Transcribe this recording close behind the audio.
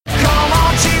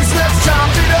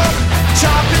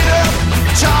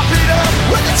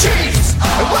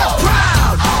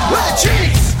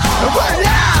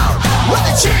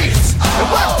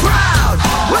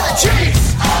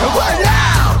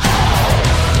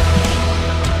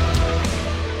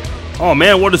Oh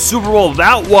man, what a Super Bowl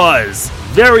that was!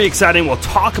 Very exciting. We'll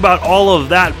talk about all of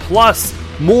that, plus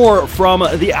more from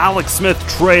the Alex Smith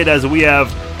trade, as we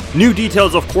have new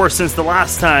details, of course, since the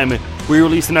last time we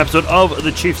released an episode of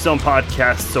the Chiefs Zone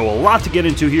podcast. So a lot to get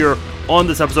into here on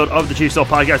this episode of the Chiefs Zone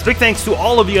podcast. Big thanks to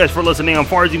all of you guys for listening. I'm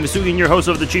Farzin Vousoughian, your host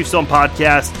of the Chiefs Zone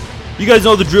podcast. You guys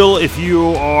know the drill. If you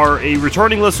are a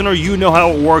returning listener, you know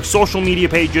how it works. Social media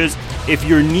pages. If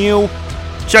you're new,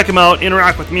 check them out.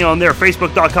 Interact with me on there.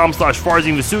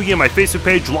 Facebook.com/Farzin Vousoughian. My Facebook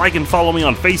page. Like and follow me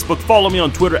on Facebook. Follow me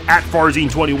on Twitter at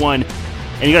Farzin21.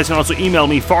 And you guys can also email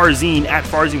me,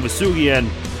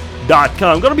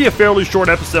 Farzin@FarzinVousoughian.com. Going to be a fairly short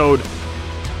episode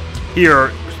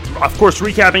here. Of course,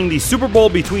 recapping the Super Bowl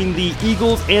between the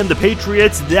Eagles and the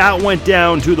Patriots. That went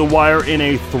down to the wire in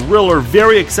a thriller.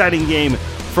 Very exciting game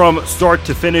from start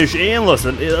to finish. And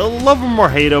listen, love them or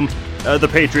hate them, the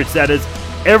Patriots, that is.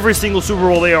 Every single Super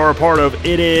Bowl they are a part of,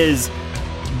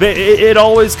 it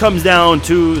always comes down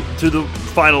to the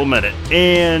final minute.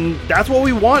 And that's what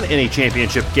we want in a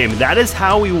championship game. That is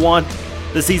how we want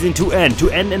the season to end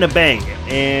in a bang.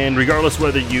 And regardless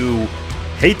whether you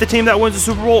hate the team that wins the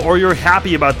Super Bowl or you're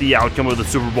happy about the outcome of the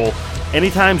Super Bowl,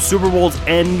 anytime Super Bowls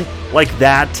end like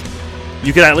that,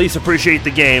 you can at least appreciate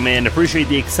the game and appreciate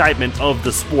the excitement of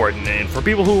the sport. And for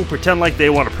people who pretend like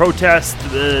they want to protest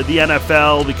the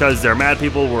NFL because their mad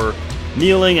people were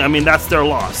kneeling, I mean, that's their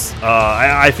loss.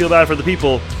 I feel bad for the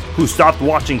people who stopped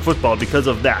watching football because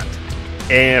of that.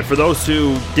 And for those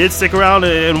who did stick around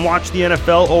and watch the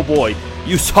NFL, oh boy,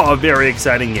 you saw a very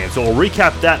exciting game. So we'll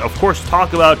recap that, of course,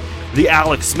 talk about the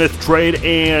Alex Smith trade,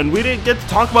 and we didn't get to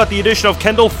talk about the addition of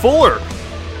Kendall Fuller.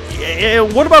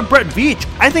 And what about Brett Veach?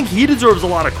 I think he deserves a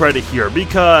lot of credit here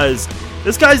because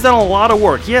this guy's done a lot of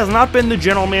work. He has not been the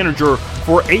general manager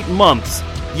for 8 months,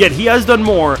 yet he has done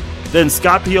more than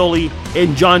Scott Pioli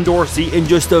and John Dorsey in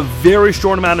just a very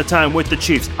short amount of time with the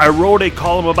Chiefs. I wrote a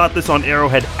column about this on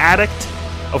Arrowhead Addict.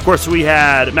 Of course, we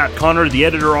had Matt Connor, the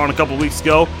editor, on a couple weeks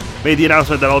ago, made the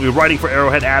announcement that I'll be writing for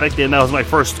Arrowhead Addict, and that was my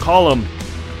first column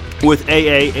with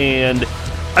AA, and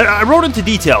I wrote into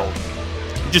detail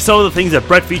just some of the things that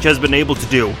Brett Veach has been able to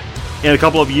do in a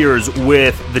couple of years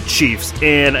with the Chiefs,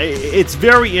 and it's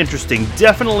very interesting.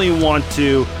 Definitely want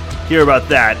to hear about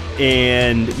that,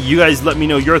 and you guys let me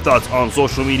know your thoughts on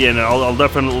social media, and I'll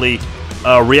definitely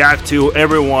react to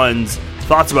everyone's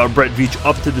thoughts about Brett Veach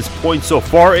up to this point so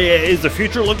far. Is the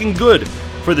future looking good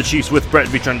for the Chiefs with Brett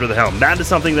Veach under the helm? That is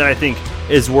something that I think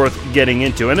is worth getting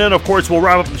into. And then, of course, we'll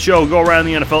wrap up the show, go around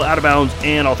the NFL out of bounds,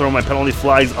 and I'll throw my penalty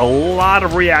flags. A lot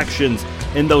of reactions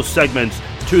in those segments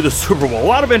to the Super Bowl. A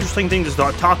lot of interesting things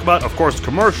to talk about. Of course,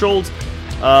 commercials,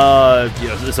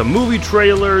 some movie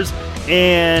trailers,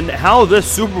 and how this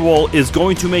Super Bowl is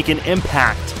going to make an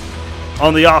impact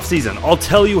on the offseason. I'll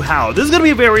tell you how. This is going to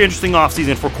be a very interesting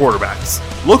offseason for quarterbacks.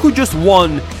 Look who just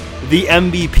won the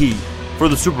MVP for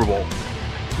the Super Bowl.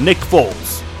 Nick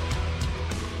Foles.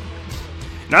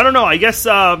 And I don't know, I guess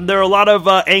there are a lot of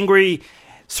angry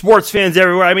sports fans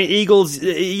everywhere. I mean, Eagles,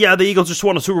 the Eagles just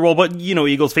won a Super Bowl, but you know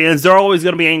Eagles fans, they're always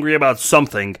going to be angry about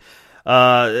something.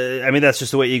 I mean, that's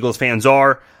just the way Eagles fans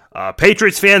are.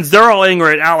 Patriots fans, they're all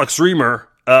angry at Alex Reimer.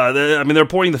 They're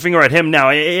pointing the finger at him now.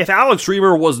 If Alex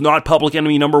Reimer was not public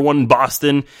enemy number one in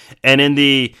Boston and in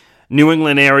the New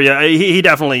England area, he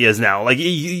definitely is now.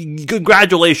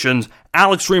 Congratulations,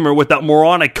 Alex Reimer, with that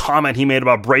moronic comment he made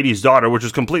about Brady's daughter, which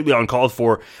was completely uncalled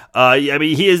for.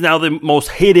 He is now the most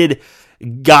hated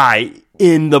guy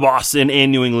in the Boston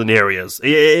and New England areas.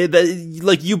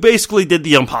 You basically did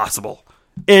the impossible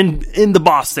in the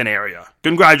Boston area.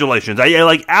 Congratulations.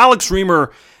 Alex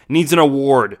Reimer needs an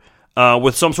award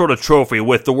with some sort of trophy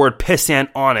with the word pissant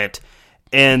on it,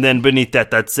 and then beneath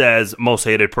that says most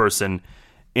hated person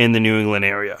in the New England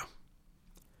area.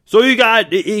 So you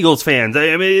got Eagles fans.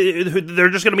 I mean, they're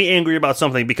just going to be angry about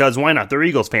something because why not? They're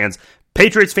Eagles fans.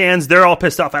 Patriots fans, they're all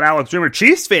pissed off at Alex Reimer.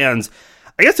 Chiefs fans,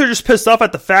 I guess they're just pissed off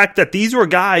at the fact that these were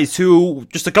guys who,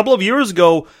 just a couple of years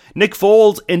ago, Nick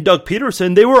Foles and Doug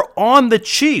Peterson, they were on the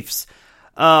Chiefs.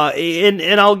 And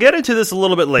I'll get into this a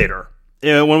little bit later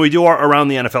when we do our Around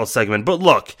the NFL segment. But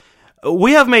look,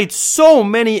 we have made so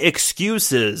many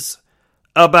excuses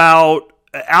about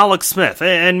Alex Smith,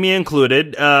 and me included,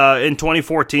 in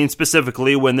 2014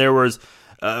 specifically, when Alex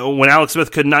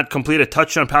Smith could not complete a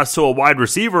touchdown pass to a wide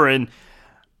receiver, and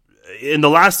in the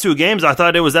last 2 games, I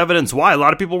thought it was evidence why. A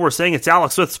lot of people were saying it's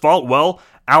Alex Smith's fault. Well,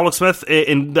 Alex Smith,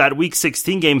 in that Week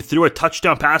 16 game, threw a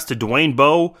touchdown pass to Dwayne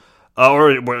Bowe,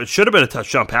 or it should have been a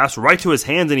touchdown pass, right to his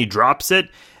hands, and he drops it.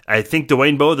 I think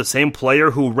Dwayne Bowe, the same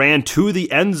player who ran to the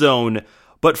end zone,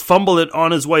 but fumbled it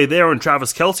on his way there, and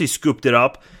Travis Kelce scooped it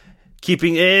up.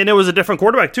 And it was a different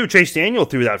quarterback too. Chase Daniel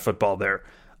threw that football there.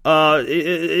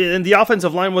 And the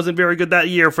offensive line wasn't very good that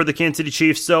year for the Kansas City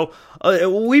Chiefs. So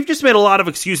we've just made a lot of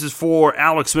excuses for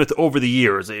Alex Smith over the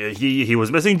years. He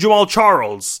was missing Jamal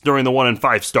Charles during the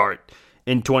 1-5 start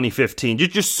in 2015.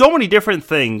 Just so many different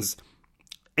things.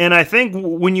 And I think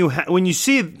when you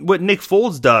see what Nick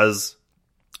Foles does,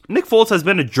 Nick Foles has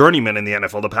been a journeyman in the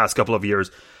NFL the past couple of years.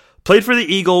 Played for the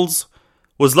Eagles,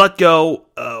 was let go,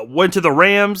 went to the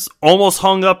Rams, almost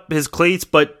hung up his cleats,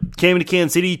 but came to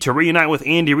Kansas City to reunite with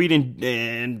Andy Reid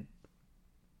and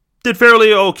did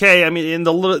fairly okay. I mean, in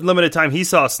the limited time he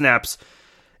saw snaps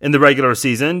in the regular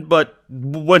season, but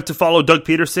went to follow Doug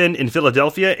Peterson in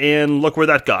Philadelphia, and look where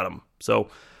that got him. So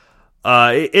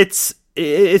it's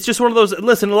just one of those.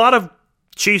 Listen, a lot of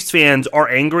Chiefs fans are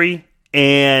angry,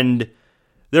 and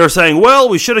they're saying, well,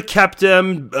 we should have kept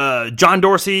him. John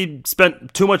Dorsey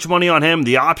spent too much money on him.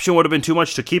 The option would have been too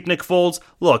much to keep Nick Foles.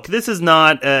 Look, this is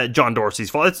not John Dorsey's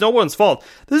fault. It's no one's fault.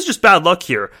 This is just bad luck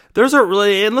here.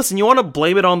 And listen, you want to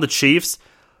blame it on the Chiefs?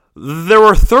 There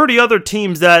were 30 other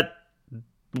teams that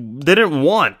didn't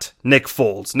want Nick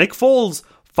Foles. Nick Foles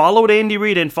followed Andy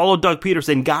Reid and followed Doug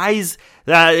Peterson, coaches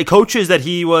that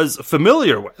he was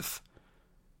familiar with,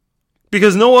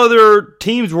 because no other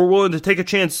teams were willing to take a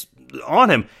chance on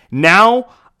him. Now,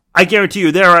 I guarantee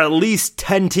you there are at least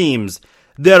 10 teams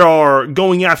that are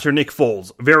going after Nick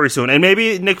Foles very soon. And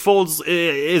maybe Nick Foles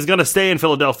is going to stay in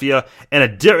Philadelphia,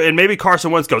 and maybe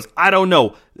Carson Wentz goes. I don't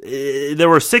know. There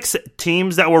were 6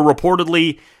 teams that were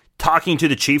reportedly talking to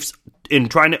the Chiefs in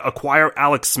trying to acquire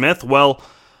Alex Smith. Well,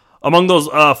 among those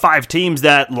 5 teams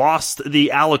that lost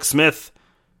the Alex Smith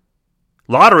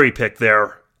lottery pick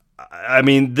there, I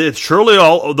mean, surely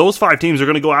all those 5 teams are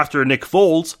going to go after Nick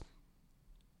Foles.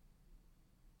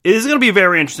 It is going to be a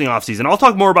very interesting offseason. I'll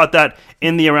talk more about that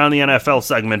in the Around the NFL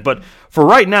segment. But for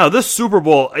right now, this Super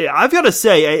Bowl, I've got to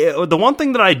say, the one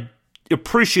thing that I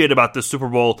appreciate about this Super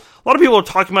Bowl, a lot of people are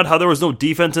talking about how there was no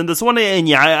defense in this one. And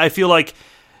yeah, I feel like,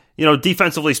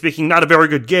 defensively speaking, not a very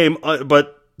good game.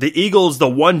 But the Eagles, the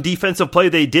one defensive play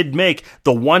they did make,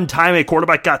 the one time a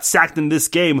quarterback got sacked in this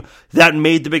game, that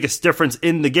made the biggest difference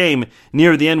in the game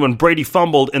near the end when Brady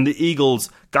fumbled and the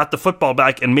Eagles got the football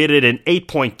back and made it an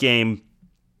 8-point game,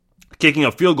 kicking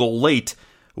a field goal late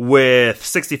with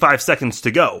 65 seconds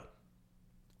to go.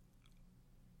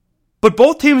 But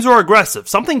both teams were aggressive,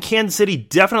 something Kansas City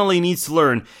definitely needs to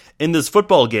learn in this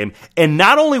football game. And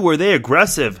not only were they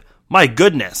aggressive, my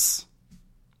goodness,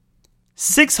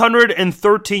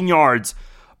 613 yards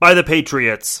by the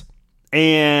Patriots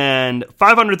and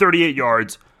 538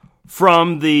 yards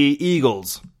from the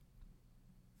Eagles.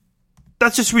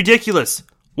 That's just ridiculous.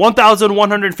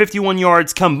 1,151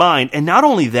 yards combined. And not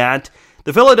only that,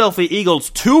 the Philadelphia Eagles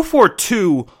 2 for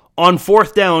 2 on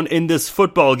 4th down in this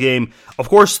football game. Of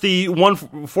course, the one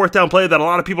 4th down play that a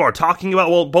lot of people are talking about,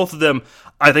 well, both of them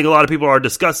I think a lot of people are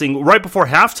discussing, right before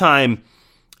halftime,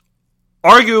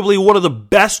 arguably one of the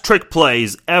best trick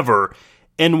plays ever,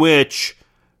 in which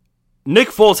Nick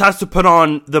Foles has to put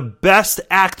on the best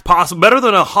act possible, better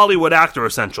than a Hollywood actor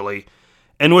essentially,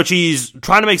 in which he's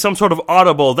trying to make some sort of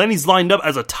audible. Then he's lined up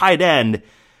as a tight end.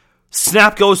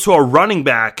 Snap goes to a running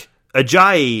back,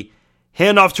 Ajayi,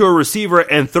 handoff to a receiver,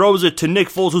 and throws it to Nick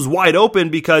Foles, who's wide open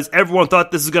because everyone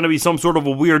thought this is going to be some sort of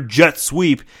a weird jet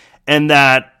sweep, and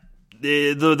that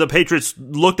the Patriots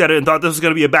looked at it and thought this was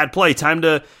going to be a bad play. Time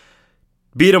to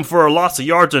beat him for a loss of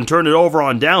yards and turn it over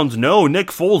on downs. No, Nick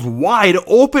Foles wide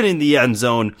open in the end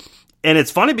zone. And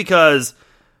it's funny because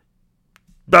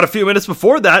about a few minutes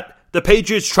before that, the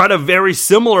Patriots tried a very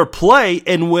similar play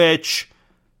in which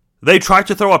they tried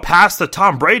to throw a pass to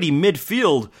Tom Brady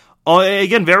midfield.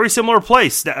 Again, very similar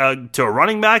place to a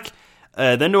running back,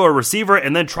 then to a receiver,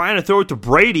 and then trying to throw it to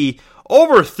Brady.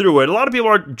 Overthrew it. A lot of people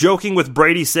are joking with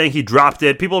Brady saying he dropped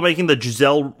it. People are making the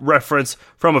Giselle reference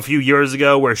from a few years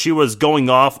ago where she was going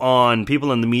off on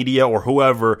people in the media or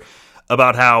whoever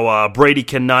about how Brady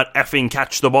cannot effing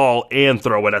catch the ball and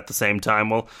throw it at the same time.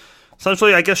 Well,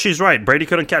 essentially, I guess she's right. Brady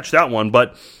couldn't catch that one,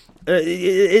 but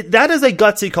that is a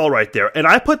gutsy call right there. And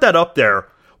I put that up there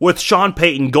with Sean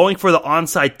Payton going for the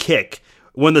onside kick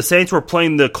when the Saints were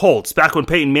playing the Colts, back when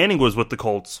Peyton Manning was with the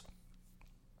Colts.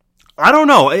 I don't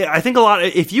know. I think a lot.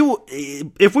 If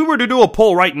we were to do a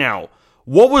poll right now,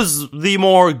 what was the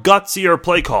more gutsier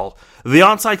play call? The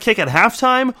onside kick at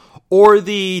halftime or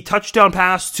the touchdown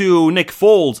pass to Nick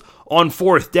Foles on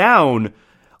 4th down?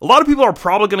 A lot of people are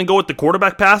probably going to go with the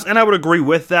quarterback pass, and I would agree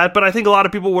with that, but I think a lot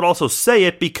of people would also say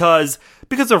it because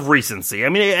of recency. I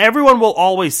mean, everyone will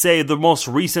always say the most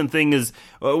recent thing is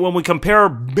when we compare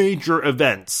major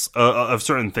events of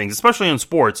certain things, especially in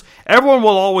sports, everyone will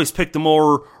always pick the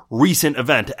more recent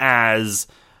event as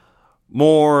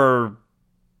more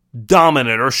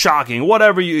dominant or shocking,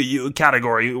 whatever you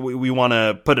category we want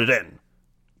to put it in.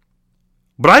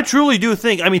 But I truly do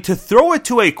think, to throw it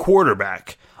to a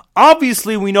quarterback,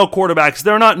 obviously we know quarterbacks,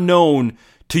 they're not known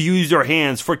to use their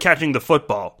hands for catching the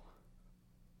football.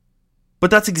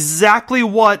 But that's exactly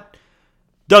what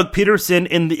Doug Peterson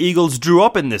and the Eagles drew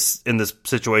up in this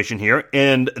situation here,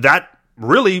 and that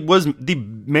really was the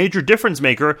major difference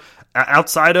maker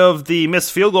outside of the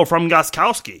missed field goal from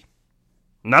Gostkowski.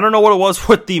 And I don't know what it was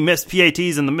with the missed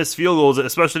PATs and the missed field goals,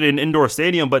 especially in an indoor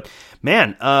stadium, but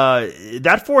man,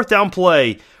 that fourth down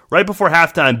play right before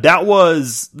halftime, that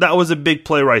was a big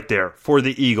play right there for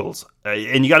the Eagles.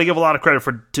 And you got to give a lot of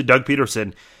credit to Doug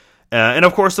Peterson. And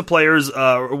of course the players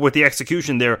with the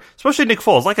execution there, especially Nick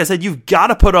Foles. Like I said, you've got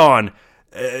to put on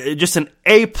just an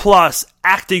A+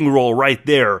 acting role right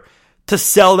there to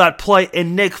sell that play,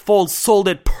 and Nick Foles sold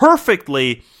it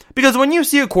perfectly, because when you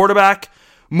see a quarterback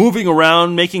moving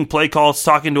around, making play calls,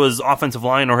 talking to his offensive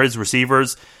line or his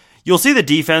receivers, you'll see the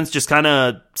defense just kind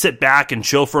of sit back and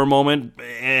chill for a moment,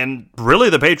 and really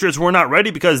the Patriots were not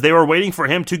ready because they were waiting for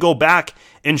him to go back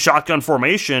in shotgun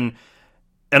formation,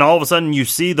 and all of a sudden you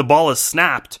see the ball is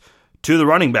snapped to the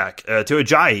running back, to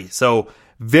Ajayi. So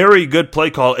very good play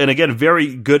call, and again,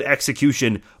 very good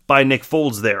execution by Nick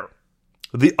Foles there.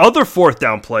 The other fourth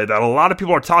down play that a lot of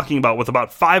people are talking about with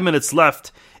about 5 minutes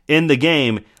left in the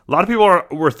game, a lot of people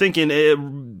were thinking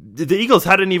the Eagles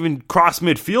hadn't even crossed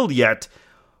midfield yet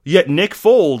Nick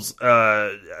Foles,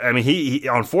 he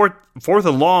on fourth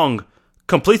and long,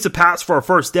 completes a pass for a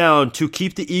first down to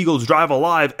keep the Eagles' drive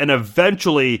alive, and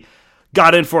eventually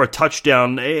got in for a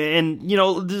touchdown. And,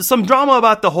 there's some drama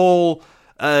about the whole,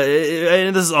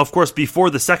 and this is, of course, before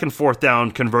the second fourth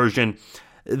down conversion,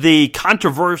 the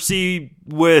controversy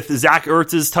with Zach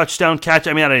Ertz's touchdown catch.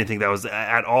 I didn't think that was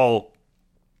at all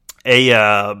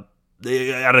I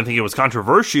don't think it was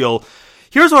controversial.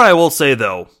 Here's what I will say,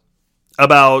 though,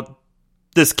 about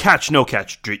this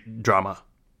catch-no-catch drama.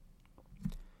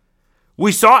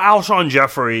 We saw Alshon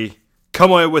Jeffrey come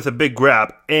away with a big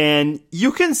grab, and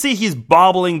you can see he's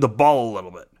bobbling the ball a little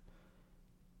bit.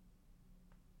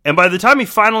 And by the time he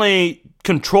finally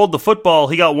controlled the football,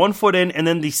 he got one foot in, and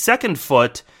then the second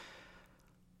foot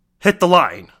hit the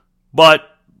line. But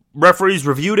referees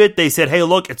reviewed it. They said, hey,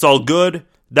 look, it's all good.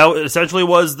 That essentially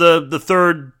was the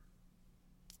third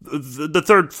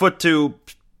foot to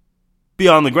be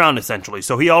on the ground, essentially.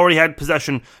 So he already had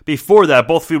possession before that.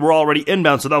 Both feet were already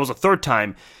inbound, so that was the third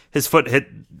time his foot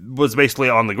was basically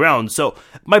on the ground. So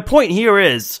my point here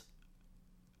is,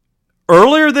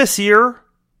 earlier this year,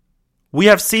 we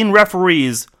have seen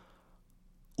referees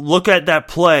look at that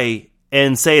play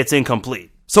and say it's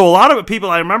incomplete. So a lot of people,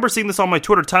 I remember seeing this on my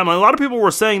Twitter timeline, a lot of people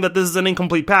were saying that this is an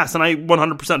incomplete pass, and I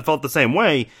 100% felt the same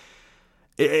way.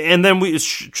 And then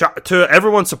to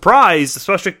everyone's surprise,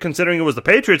 especially considering it was the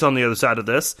Patriots on the other side of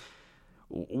this,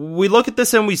 we look at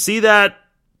this and we see that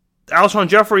Alshon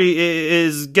Jeffrey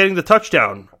is getting the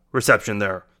touchdown reception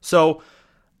there. So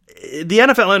the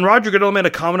NFL, and Roger Goodell made a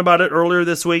comment about it earlier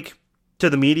this week to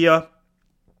the media,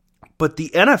 but the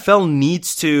NFL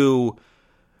needs to,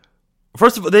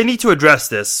 first of all, they need to address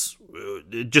this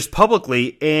just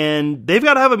publicly, and they've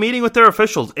got to have a meeting with their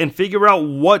officials and figure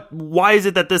out why is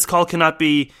it that this call cannot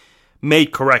be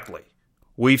made correctly.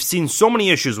 We've seen so many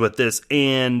issues with this,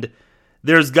 and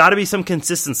there's got to be some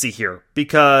consistency here,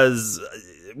 because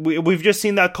we've just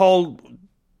seen that call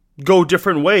go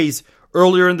different ways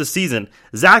earlier in the season.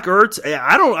 Zach Ertz,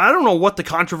 I don't know what the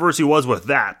controversy was with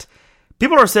that.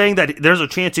 People are saying that there's a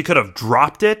chance he could have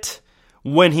dropped it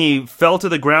when he fell to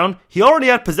the ground. He already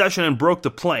had possession and broke the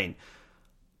plane.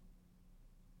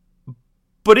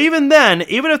 But even then,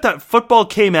 even if that football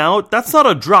came out, that's not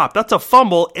a drop. That's a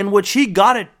fumble in which he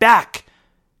got it back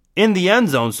in the end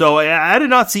zone. So I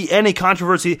did not see any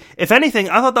controversy. If anything,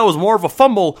 I thought that was more of a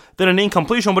fumble than an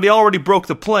incompletion, but he already broke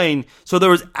the plane, so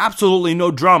there was absolutely no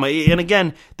drama. And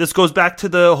again, this goes back to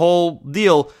the whole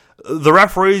deal. The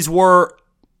referees were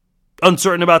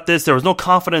uncertain about this. There was no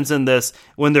confidence in this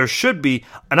when there should be,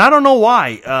 and I don't know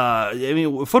why.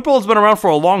 Football has been around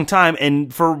for a long time,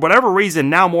 and for whatever reason,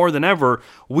 now more than ever,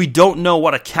 we don't know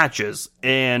what a catch is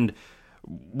and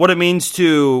what it means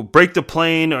to break the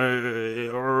plane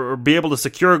or be able to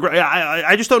secure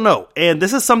I just don't know. And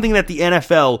this is something that the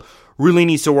NFL really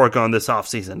needs to work on this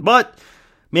offseason. But,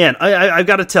 man, I've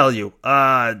got to tell you,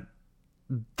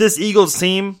 this Eagles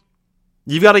team,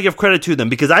 you've got to give credit to them,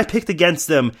 because I picked against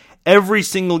them every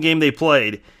single game they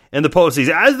played in the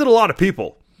postseason, as did a lot of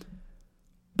people.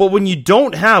 But when you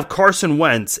don't have Carson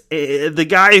Wentz, the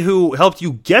guy who helped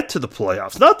you get to the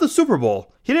playoffs, not the Super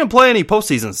Bowl, he didn't play any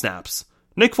postseason snaps.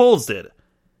 Nick Foles did.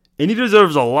 And he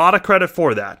deserves a lot of credit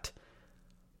for that.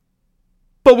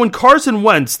 But when Carson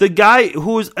Wentz, the guy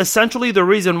who is essentially the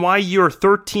reason why you're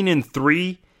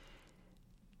 13-3,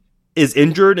 is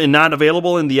injured and not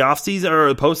available in the offseason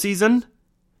or the postseason,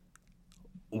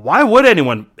 why would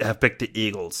anyone have picked the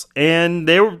Eagles? And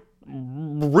they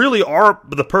really are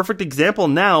the perfect example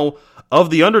now of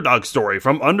the underdog story.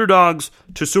 From underdogs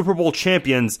to Super Bowl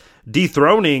champions,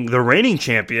 dethroning the reigning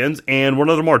champions and one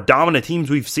of the more dominant teams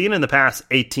we've seen in the past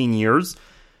 18 years.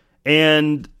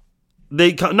 And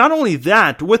they not only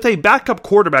that, with a backup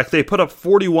quarterback, they put up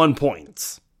 41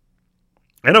 points.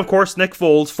 And of course, Nick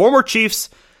Foles, former Chiefs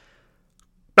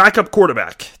backup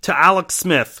quarterback to Alex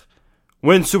Smith,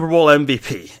 wins Super Bowl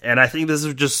MVP. And I think this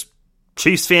is just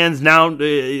Chiefs fans now,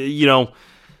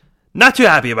 not too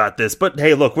happy about this. But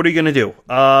hey, look, what are you going to do?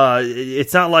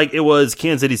 It's not like it was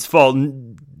Kansas City's fault.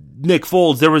 Nick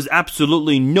Foles, there was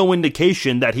absolutely no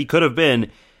indication that he could have been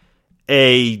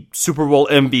a Super Bowl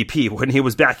MVP when he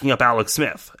was backing up Alex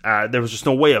Smith. There was just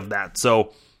no way of that.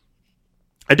 So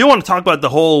I do want to talk about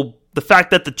the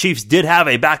fact that the Chiefs did have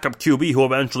a backup QB who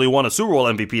eventually won a Super Bowl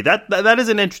MVP. That is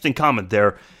an interesting comment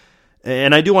there.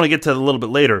 And I do want to get to that a little bit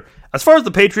later. As far as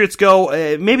the Patriots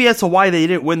go, maybe as to why they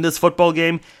didn't win this football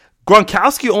game,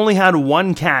 Gronkowski only had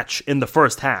one catch in the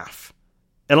first half.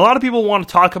 And a lot of people want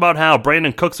to talk about how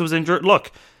Brandon Cooks was injured.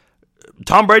 Look,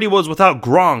 Tom Brady was without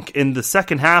Gronk in the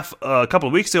second half a couple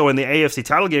of weeks ago in the AFC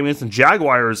title game against the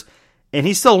Jaguars, and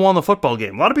he still won the football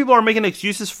game. A lot of people are making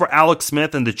excuses for Alex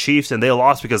Smith and the Chiefs, and they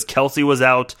lost because Kelsey was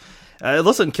out.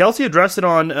 Listen, Kelsey addressed it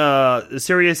on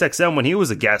SiriusXM when he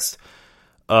was a guest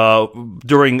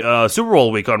during Super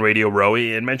Bowl week on Radio Row,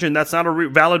 and mentioned that's not a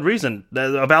valid reason,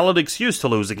 a valid excuse to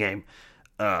lose a game.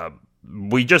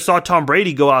 We just saw Tom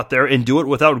Brady go out there and do it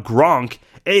without Gronk.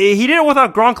 He did it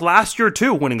without Gronk last year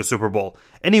too, winning a Super Bowl.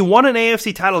 And he won an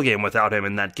AFC title game without him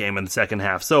in that game in the second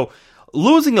half. So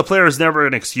losing a player is never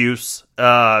an excuse.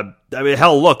 Hell,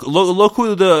 look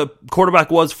who the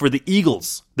quarterback was for the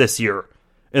Eagles this year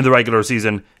in the regular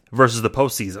season versus the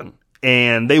postseason.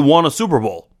 And they won a Super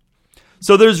Bowl.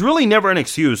 So there's really never an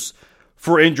excuse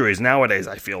for injuries nowadays,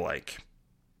 I feel like.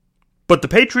 But the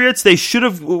Patriots, they should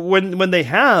have, when they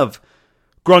have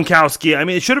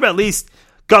Gronkowski, it should have at least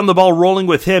gotten the ball rolling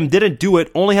with him. Didn't do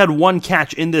it. Only had one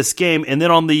catch in this game. And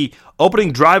then on the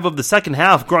opening drive of the second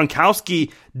half,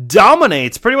 Gronkowski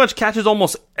dominates, pretty much catches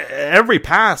almost every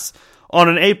pass on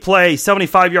an 8-play,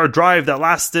 75-yard drive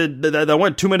that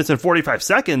went 2 minutes and 45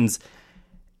 seconds.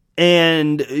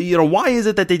 And, why is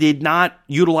it that they did not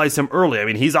utilize him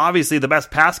early? He's obviously the best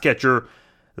pass catcher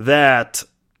that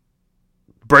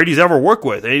Brady's ever worked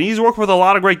with. And he's worked with a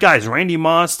lot of great guys. Randy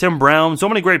Moss, Tim Brown, so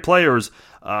many great players.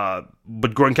 But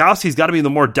Gronkowski's got to be the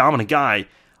more dominant guy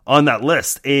on that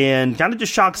list. And kind of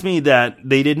just shocks me that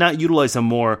they did not utilize him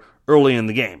more early in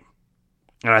the game.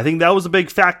 And I think that was a big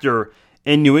factor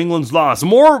in New England's loss.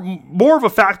 More of a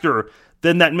factor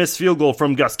than that missed field goal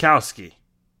from Gostkowski.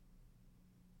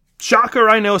 Shocker,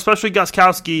 I know, especially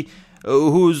Gostkowski,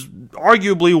 who's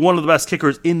arguably one of the best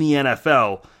kickers in the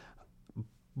NFL.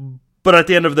 But at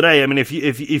the end of the day,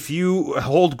 if you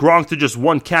hold Gronk to just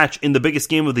one catch in the biggest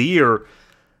game of the year,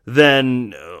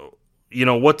 then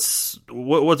what's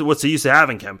the use of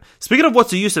having him? Speaking of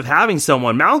what's the use of having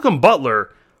someone, Malcolm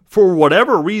Butler, for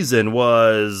whatever reason,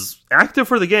 was active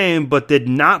for the game but did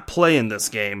not play in this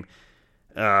game.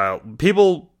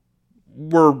 People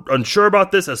were unsure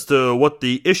about this as to what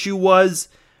the issue was.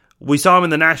 We saw him in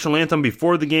the national anthem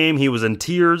before the game. He was in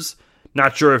tears.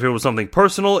 Not sure if it was something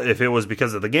personal, if it was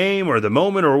because of the game or the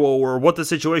moment or what the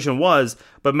situation was.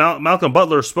 But Malcolm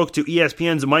Butler spoke to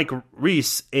ESPN's Mike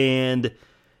Reese and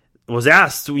was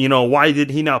asked, why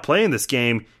did he not play in this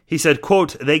game? He said,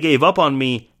 quote, "They gave up on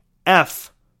me.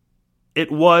 It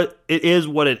is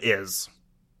what it is."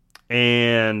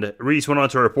 And Reese went on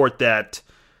to report that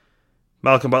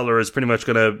Malcolm Butler is pretty much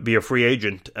going to be a free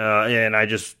agent. And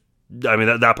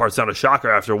that part's not a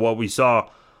shocker after what we saw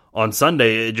on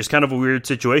Sunday. It's just kind of a weird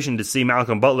situation to see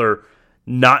Malcolm Butler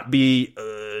not be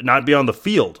on the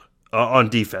field on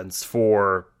defense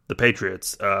for the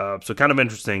Patriots. So kind of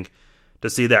interesting to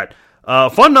see that.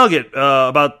 Fun nugget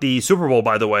about the Super Bowl,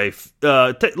 by the way.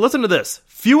 Listen to this.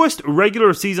 Fewest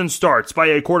regular season starts by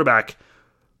a quarterback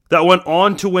that went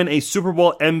on to win a Super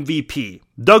Bowl MVP.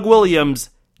 Doug Williams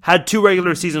had 2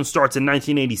 regular season starts in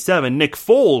 1987. Nick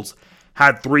Foles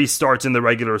had 3 starts in the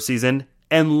regular season.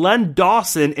 And Len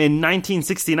Dawson in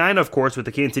 1969, of course, with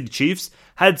the Kansas City Chiefs,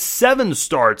 had 7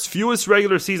 starts, fewest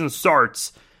regular season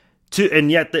starts, and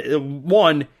yet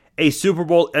won a Super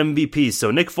Bowl MVP.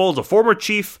 So Nick Foles, a former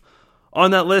Chief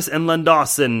on that list, and Len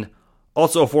Dawson,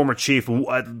 also a former Chief,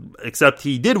 except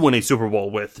he did win a Super Bowl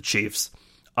with the Chiefs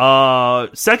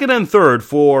Second and third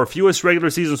for fewest regular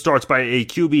season starts by a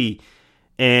QB,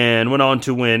 and went on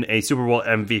to win a Super Bowl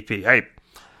MVP. Hey,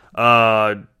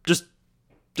 just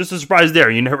a surprise there.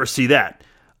 You never see that.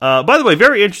 By the way,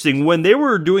 very interesting. When they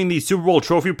were doing the Super Bowl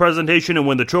trophy presentation and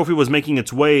when the trophy was making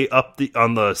its way up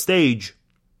on the stage,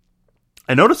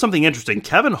 I noticed something interesting.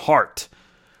 Kevin Hart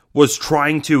was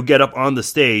trying to get up on the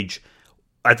stage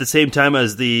at the same time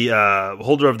as the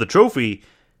holder of the trophy.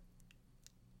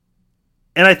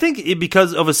 And I think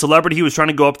because of a celebrity, he was trying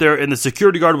to go up there, and the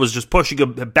security guard was just pushing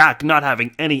him back, not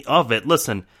having any of it.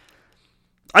 Listen,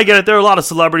 I get it. There are a lot of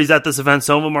celebrities at this event.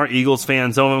 Some of them are Eagles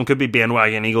fans. Some of them could be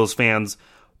bandwagon Eagles fans.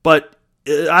 But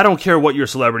I don't care what your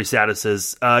celebrity status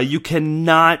is. You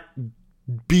cannot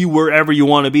be wherever you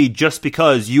want to be just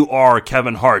because you are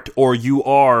Kevin Hart or you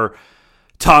are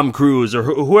Tom Cruise or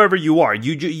whoever you are.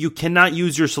 You cannot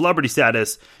use your celebrity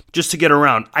status just to get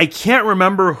around. I can't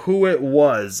remember who it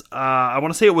was. I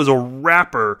want to say it was a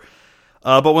rapper.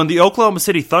 But when the Oklahoma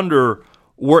City Thunder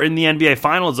were in the NBA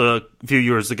Finals a few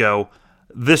years ago,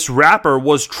 this rapper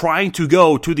was trying to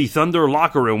go to the Thunder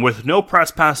locker room with no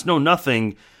press pass, no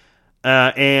nothing,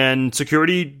 and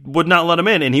security would not let him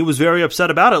in, and he was very upset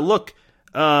about it. Look,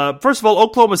 first of all,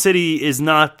 Oklahoma City is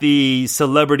not the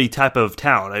celebrity type of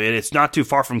town. I mean, it's not too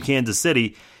far from Kansas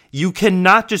City. You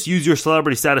cannot just use your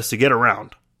celebrity status to get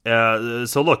around.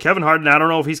 So look, Kevin Hart, I don't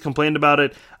know if he's complained about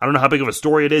it. I don't know how big of a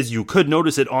story it is. You could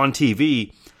notice it on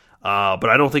TV. But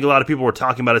I don't think a lot of people were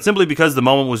talking about it simply because the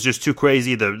moment was just too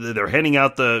crazy. They're handing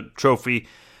out the trophy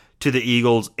to the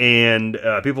Eagles, and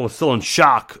people were still in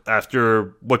shock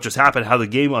after what just happened, how the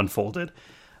game unfolded.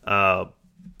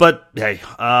 But hey,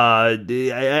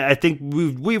 I think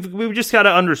we've just got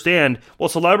to understand. Well,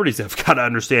 celebrities have got to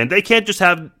understand they can't just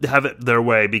have it their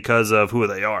way because of who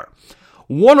they are.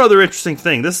 One other interesting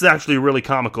thing. This is actually really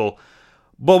comical.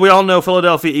 But we all know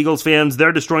Philadelphia Eagles fans,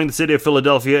 they're destroying the city of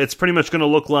Philadelphia. It's pretty much going to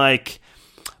look like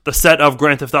the set of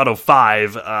Grand Theft Auto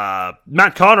 5.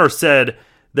 Matt Connor said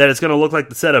that it's going to look like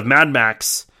the set of Mad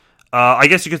Max. I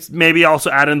guess you could maybe also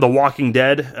add in The Walking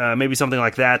Dead, maybe something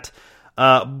like that.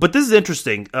 But this is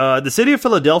interesting. The city of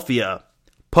Philadelphia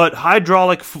put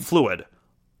hydraulic fluid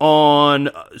on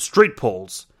street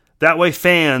poles. That way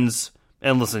fans,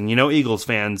 and listen, you know Eagles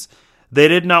fans, they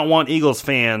did not want Eagles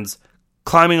fans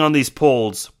climbing on these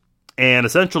poles, and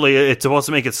essentially it's supposed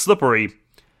to make it slippery,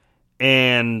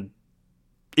 and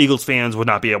Eagles fans would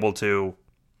not be able to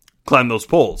climb those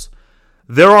poles.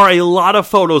 There are a lot of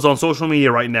photos on social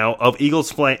media right now of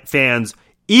Eagles fans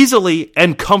easily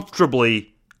and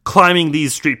comfortably climbing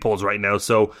these street poles right now.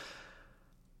 So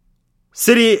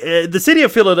the city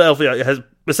of Philadelphia has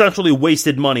essentially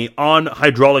wasted money on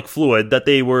hydraulic fluid that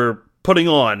they were putting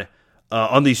on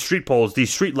these street poles,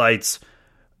 these street lights,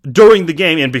 during the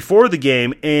game and before the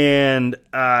game, and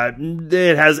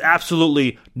it has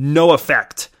absolutely no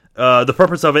effect. The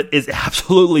purpose of it is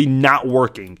absolutely not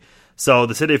working. So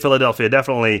the city of Philadelphia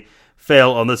definitely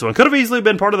failed on this one. Could have easily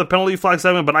been part of the penalty flag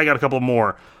segment, but I got a couple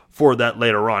more for that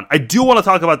later on. I do want to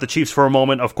talk about the Chiefs for a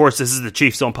moment. Of course, this is the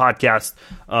Chiefs Zone podcast.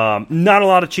 Not a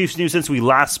lot of Chiefs news since we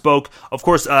last spoke. Of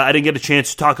course, I didn't get a chance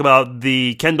to talk about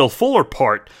the Kendall Fuller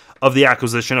part of the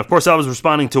acquisition. Of course, I was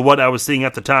responding to what I was seeing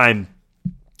at the time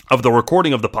of the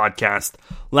recording of the podcast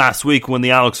last week when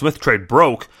the Alex Smith trade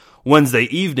broke Wednesday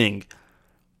evening.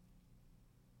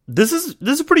 This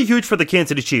is pretty huge for the Kansas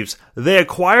City Chiefs. They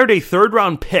acquired a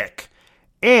third-round pick,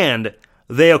 and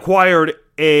they acquired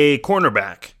a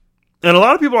cornerback. And a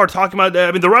lot of people are talking about,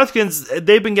 I mean, the Redskins,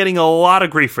 they've been getting a lot of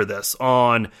grief for this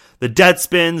on the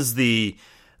Deadspins, the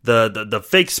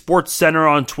fake Sports Center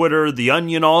on Twitter, The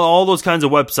Onion, all those kinds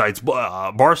of websites,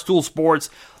 Barstool Sports.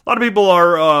 A lot of people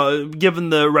are giving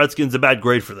the Redskins a bad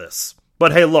grade for this.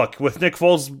 But hey, look, with Nick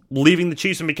Foles leaving the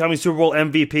Chiefs and becoming Super Bowl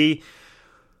MVP,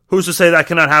 who's to say that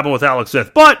cannot happen with Alex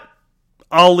Smith? But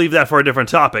I'll leave that for a different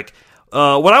topic.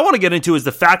 What I want to get into is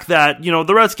the fact that, you know,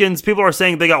 the Redskins, people are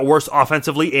saying they got worse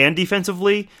offensively and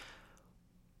defensively.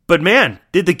 But man,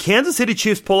 did the Kansas City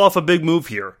Chiefs pull off a big move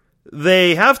here?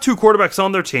 They have two quarterbacks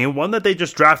on their team, one that they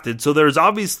just drafted, so there's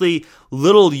obviously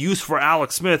little use for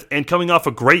Alex Smith, and coming off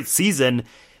a great season,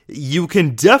 you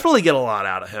can definitely get a lot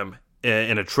out of him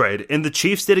in a trade, and the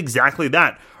Chiefs did exactly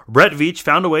that. Brett Veach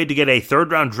found a way to get a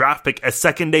third-round draft pick, a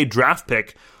second-day draft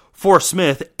pick for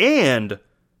Smith, and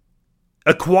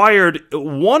acquired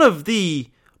one of the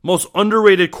most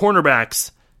underrated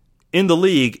cornerbacks in the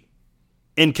league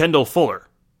in Kendall Fuller.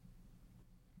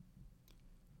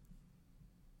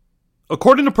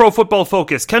 According to Pro Football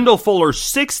Focus, Kendall Fuller,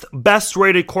 6th best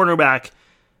rated cornerback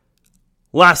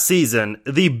last season,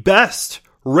 the best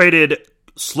rated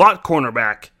slot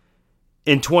cornerback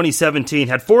in 2017,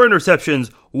 had 4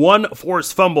 interceptions, 1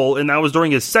 forced fumble, and that was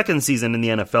during his second season in the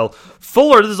NFL.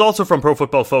 Fuller, this is also from Pro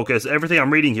Football Focus, everything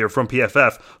I'm reading here from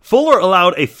PFF, Fuller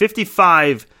allowed a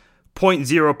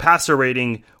 55.0 passer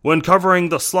rating when covering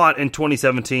the slot in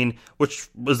 2017, which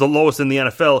was the lowest in the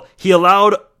NFL. He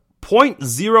allowed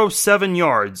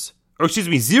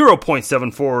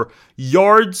 0.74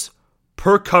 yards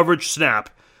per coverage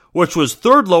snap, which was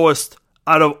third lowest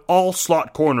out of all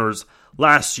slot corners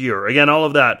last year. Again, all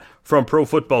of that from Pro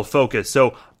Football Focus.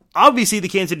 So obviously the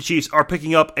Kansas City Chiefs are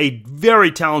picking up a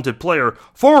very talented player.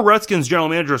 Former Redskins general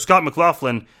manager Scott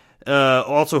McLaughlin,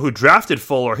 also who drafted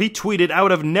Fuller, he tweeted, "I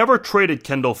would have never traded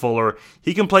Kendall Fuller.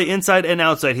 He can play inside and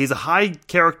outside. He's a high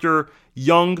character,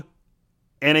 young,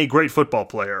 and a great football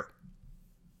player."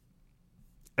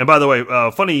 And by the way,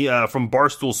 funny from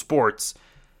Barstool Sports,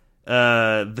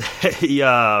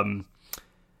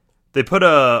 they put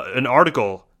an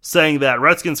article saying that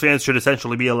Redskins fans should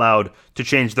essentially be allowed to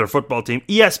change their football team.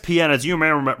 ESPN, as you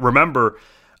may remember,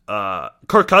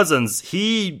 Kirk Cousins,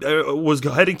 he was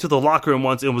heading to the locker room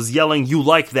once and was yelling, "You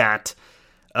like that,"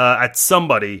 at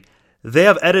somebody. They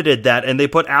have edited that, and they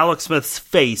put Alex Smith's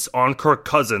face on Kirk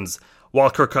Cousins while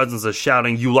Kirk Cousins is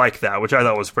shouting, "You like that," which I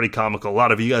thought was pretty comical. A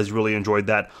lot of you guys really enjoyed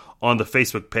that on the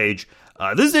Facebook page.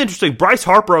 This is interesting. Bryce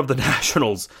Harper of the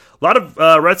Nationals. A lot of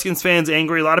Redskins fans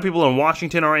angry. A lot of people in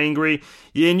Washington are angry.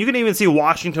 And you can even see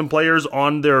Washington players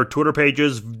on their Twitter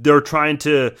pages. They're trying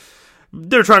to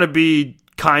be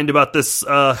kind about this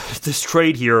this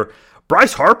trade here.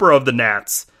 Bryce Harper of the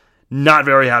Nats, not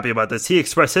very happy about this. He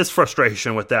expressed his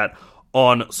frustration with that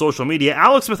on social media.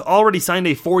 Alex Smith already signed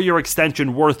a 4-year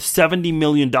extension worth $70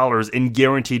 million in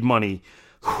guaranteed money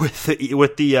with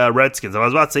the Redskins. I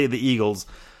was about to say the Eagles.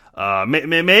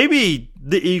 Maybe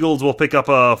the Eagles will pick up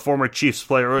a former Chiefs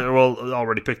player. Well,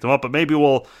 already picked him up, but maybe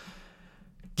we'll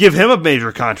give him a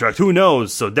major contract. Who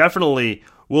knows? So definitely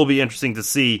will be interesting to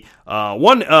see.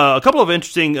 A couple of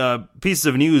interesting pieces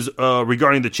of news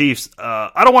regarding the Chiefs.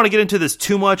 I don't want to get into this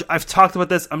too much. I've talked about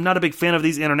this. I'm not a big fan of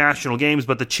these international games,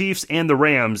 but the Chiefs and the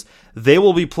Rams, they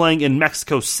will be playing in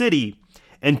Mexico City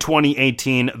in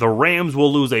 2018. The Rams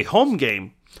will lose a home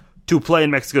game to play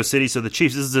in Mexico City, so the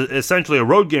Chiefs, this is essentially a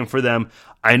road game for them.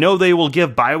 I know they will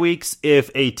give bye weeks if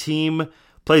a team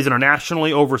plays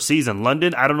internationally overseas in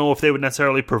London. I don't know if they would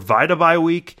necessarily provide a bye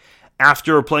week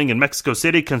after playing in Mexico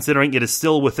City, considering it is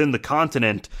still within the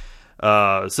continent.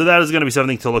 So that is going to be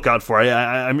something to look out for.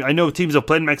 I know teams have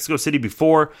played in Mexico City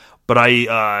before, but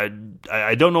I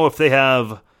don't know if they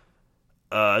have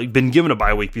been given a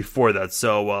bye week before that,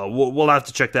 so we'll have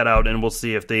to check that out, and we'll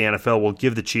see if the NFL will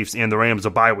give the Chiefs and the Rams a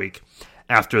bye week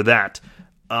after that.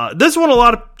 This one a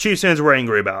lot of Chiefs fans were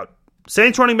angry about.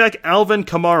 Saints running back Alvin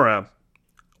Kamara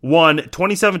won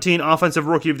 2017 Offensive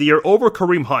Rookie of the Year over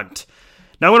Kareem Hunt.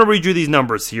 Now I'm going to read you these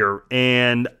numbers here,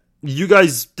 and you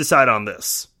guys decide on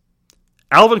this.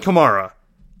 Alvin Kamara,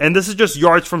 and this is just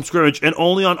yards from scrimmage and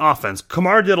only on offense.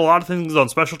 Kamara did a lot of things on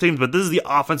special teams, but this is the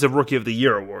Offensive Rookie of the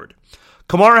Year award.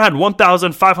 Kamara had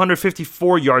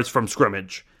 1,554 yards from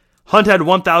scrimmage. Hunt had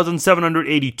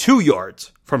 1,782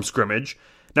 yards from scrimmage.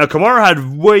 Now, Kamara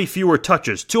had way fewer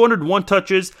touches, 201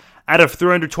 touches out of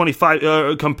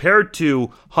 325, compared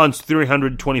to Hunt's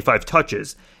 325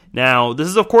 touches. Now, this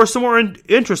is, of course, a more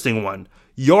interesting one.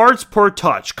 Yards per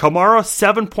touch. Kamara,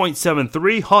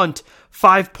 7.73. Hunt,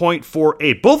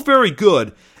 5.48. Both very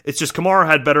good. It's just Kamara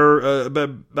had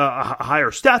a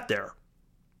higher stat there.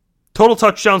 Total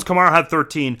touchdowns, Kamara had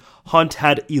 13, Hunt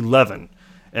had 11.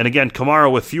 And again,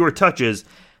 Kamara with fewer touches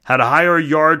had a higher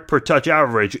yard per touch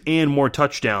average and more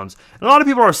touchdowns. And a lot of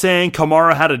people are saying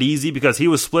Kamara had it easy because he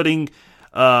was splitting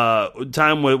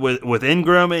time with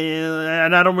Ingram,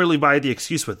 and I don't really buy the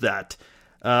excuse with that.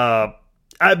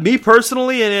 Me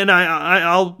personally, and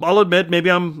I'll admit, maybe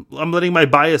I'm letting my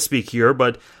bias speak here,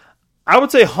 but I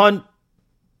would say Hunt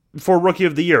for Rookie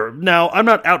of the Year. Now, I'm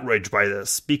not outraged by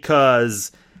this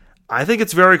because I think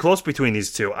it's very close between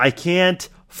these two. I can't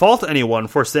fault anyone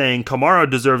for saying Kamara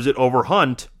deserves it over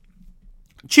Hunt.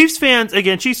 Chiefs fans, I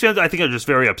think are just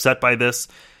very upset by this.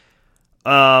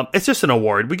 It's just an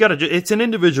award. It's an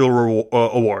individual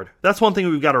award. That's one thing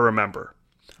we've got to remember.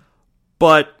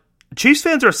 But Chiefs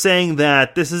fans are saying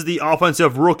that this is the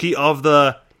Offensive Rookie of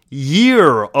the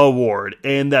Year award,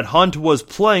 and that Hunt was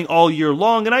playing all year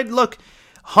long. And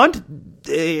Hunt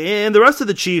and the rest of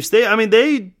the Chiefs, they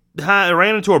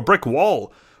ran into a brick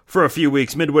wall for a few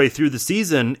weeks midway through the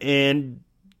season, and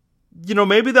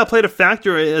maybe that played a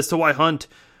factor as to why Hunt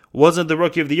wasn't the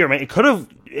Rookie of the Year. Man, it could have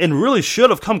and really should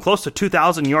have come close to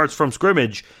 2,000 yards from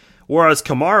scrimmage, whereas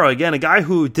Kamara, again, a guy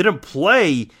who didn't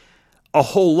play a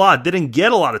whole lot, didn't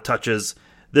get a lot of touches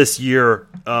this year,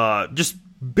 just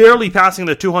barely passing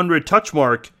the 200 touch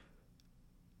mark.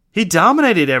 He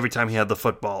dominated every time he had the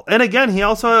football. And again, he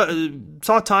also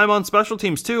saw time on special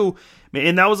teams too,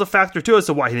 and that was a factor too as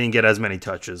to why he didn't get as many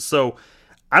touches. So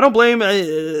I don't blame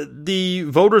the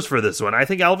voters for this one. I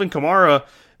think Alvin Kamara,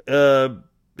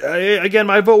 again,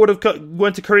 my vote would have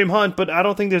went to Kareem Hunt, but I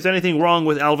don't think there's anything wrong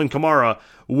with Alvin Kamara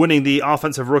winning the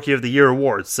Offensive Rookie of the Year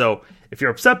award. So if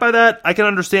you're upset by that, I can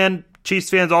understand. Chiefs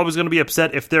fans are always going to be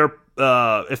upset if their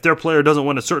player doesn't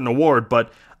win a certain award,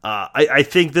 but I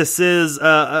think this is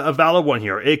a valid one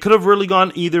here. It could have really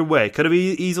gone either way. Could have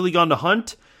easily gone to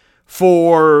Hunt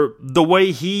for the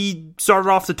way he started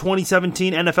off the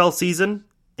 2017 NFL season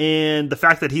and the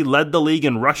fact that he led the league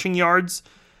in rushing yards.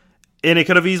 And it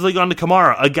could have easily gone to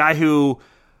Kamara, a guy who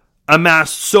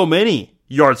amassed so many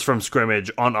yards from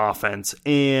scrimmage on offense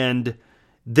and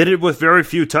did it with very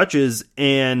few touches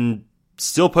and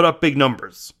still put up big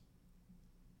numbers.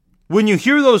 When you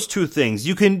hear those two things,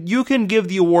 you can give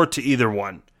the award to either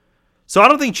one. So I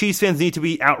don't think Chiefs fans need to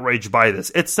be outraged by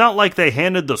this. It's not like they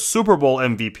handed the Super Bowl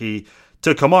MVP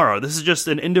to Kamara. This is just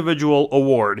an individual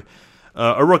award,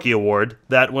 a rookie award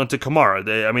that went to Kamara.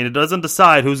 It doesn't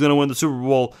decide who's going to win the Super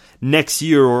Bowl next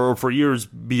year or for years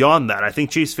beyond that. I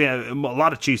think a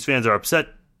lot of Chiefs fans are upset,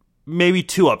 maybe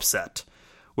too upset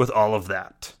with all of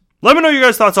that. Let me know your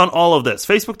guys' thoughts on all of this.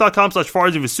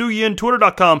 Facebook.com/FarzineVesugian,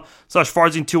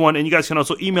 Twitter.com/Farzine21, and you guys can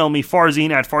also email me,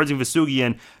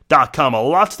 Farzine@FarzineVesugian.com. A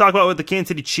lot to talk about with the Kansas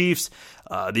City Chiefs.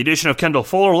 The addition of Kendall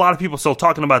Fuller, a lot of people still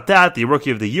talking about that, the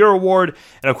Rookie of the Year award,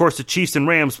 and of course the Chiefs and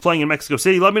Rams playing in Mexico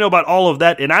City. Let me know about all of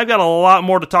that, and I've got a lot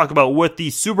more to talk about with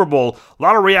the Super Bowl. A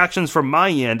lot of reactions from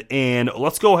my end, and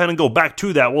let's go ahead and go back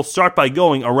to that. We'll start by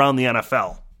going around the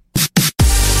NFL.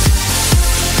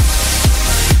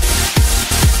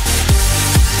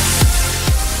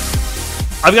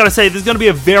 I've got to say, this is going to be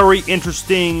a very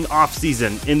interesting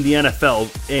offseason in the NFL,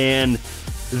 and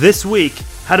this week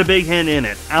had a big hand in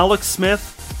it. Alex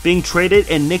Smith being traded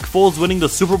and Nick Foles winning the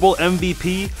Super Bowl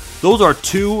MVP, those are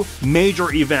two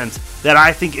major events that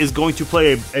I think is going to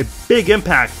play a big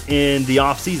impact in the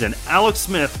offseason. Alex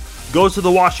Smith goes to the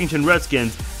Washington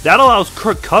Redskins. That allows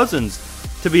Kirk Cousins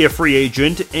to be a free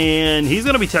agent, and he's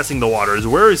going to be testing the waters.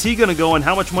 Where is he going to go, and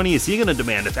how much money is he going to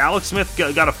demand? If Alex Smith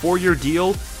got a 4-year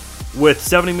deal with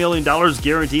 $70 million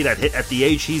guaranteed at the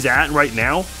age he's at right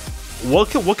now, what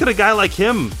could a guy like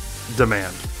him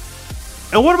demand?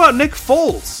 And what about Nick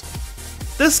Foles?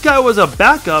 This guy was a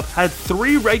backup, had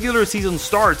 3 regular season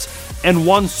starts, and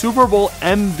won Super Bowl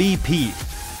MVP.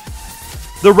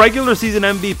 The regular season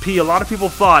MVP, a lot of people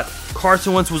thought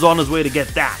Carson Wentz was on his way to get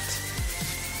that.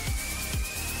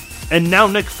 And now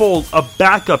Nick Foles, a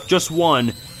backup, just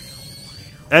won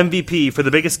MVP for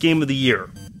the biggest game of the year.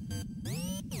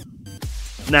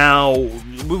 Now,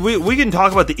 we can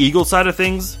talk about the Eagles side of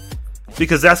things,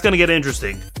 because that's going to get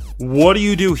interesting. What do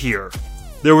you do here?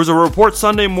 There was a report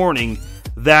Sunday morning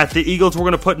that the Eagles were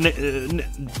going to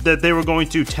that they were going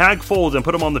to tag Foles and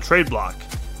put him on the trade block.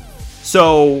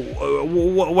 So,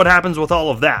 what happens with all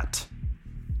of that?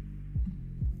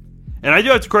 And I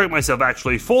do have to correct myself,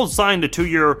 actually. Foles signed a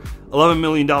 2-year, $11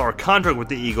 million contract with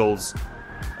the Eagles,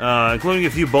 including a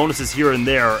few bonuses here and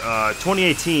there.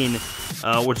 2018...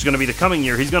 which is going to be the coming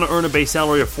year, he's going to earn a base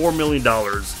salary of $4 million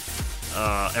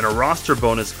and a roster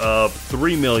bonus of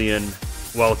 $3 million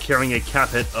while carrying a cap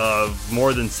hit of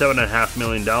more than $7.5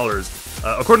 million.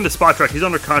 According to Spotrac, he's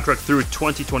under contract through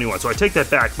 2021, so I take that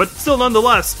back. But still,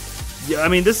 nonetheless,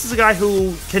 this is a guy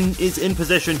who is in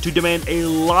position to demand a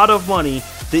lot of money.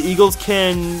 The Eagles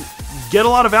can get a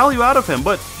lot of value out of him,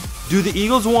 but do the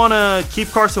Eagles want to keep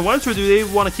Carson Wentz, or do they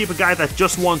want to keep a guy that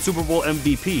just won Super Bowl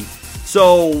MVP?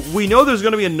 So we know there's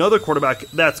going to be another quarterback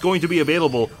that's going to be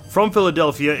available from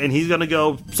Philadelphia, and he's going to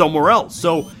go somewhere else.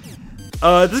 So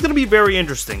this is going to be very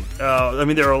interesting. There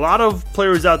are a lot of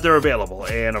players out there available,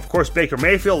 and of course Baker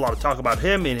Mayfield, a lot of talk about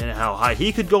him and how high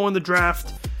he could go in the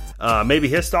draft. Maybe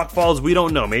his stock falls, we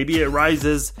don't know. Maybe it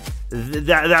rises.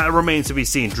 That remains to be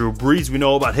seen. Drew Brees, we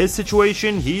know about his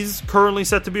situation. He's currently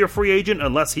set to be a free agent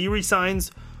unless he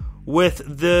resigns with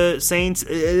the Saints.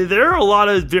 There are a lot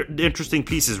of interesting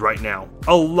pieces right now.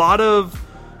 A lot of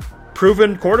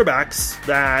proven quarterbacks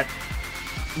that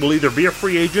will either be a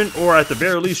free agent or at the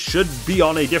very least should be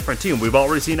on a different team. We've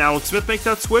already seen Alex Smith make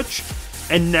that switch,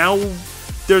 and now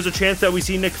there's a chance that we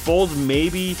see Nick Foles,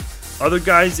 maybe other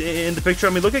guys in the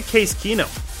picture. Look at Case Keenum,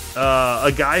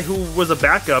 a guy who was a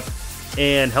backup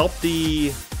and helped the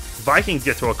Vikings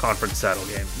get to a conference title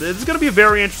game. This is going to be a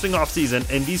very interesting offseason,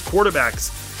 and these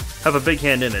quarterbacks have a big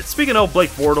hand in it. Speaking of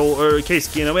Blake Bortles, or Case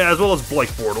Keenum, as well as Blake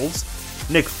Bortles,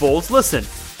 Nick Foles, listen.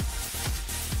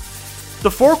 The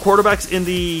 4 quarterbacks in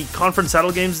the conference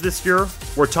title games this year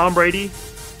were Tom Brady,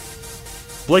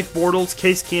 Blake Bortles,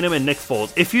 Case Keenum, and Nick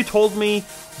Foles. If you told me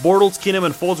Bortles, Keenum,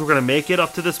 and Foles were going to make it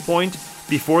up to this point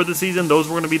before the season, those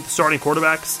were going to be the starting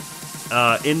quarterbacks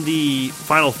in the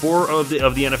Final Four of the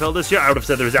NFL this year, I would have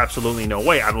said there's absolutely no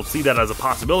way. I don't see that as a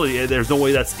possibility. There's no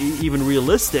way that's even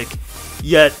realistic.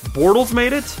 Yet Bortles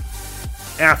made it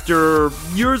after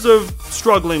years of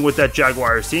struggling with that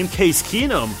Jaguars team. Case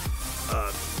Keenum,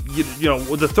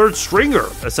 the third stringer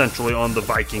essentially on the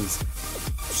Vikings,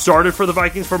 started for the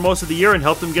Vikings for most of the year and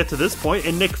helped them get to this point.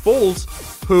 And Nick Foles,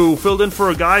 who filled in for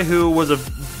a guy who was a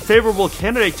favorable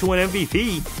candidate to an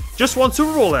MVP, just won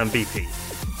Super Bowl MVP.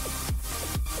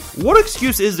 What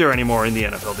excuse is there anymore in the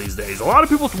NFL these days? A lot of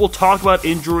people will talk about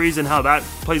injuries and how that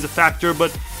plays a factor,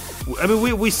 but I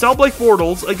mean, we saw Blake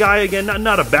Bortles, a guy, again,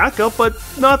 not a backup, but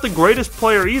not the greatest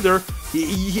player either.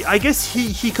 I guess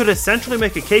he could essentially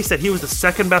make a case that he was the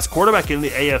second best quarterback in the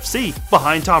AFC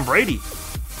behind Tom Brady.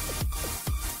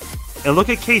 And look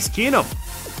at Case Keenum.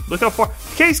 Look how far.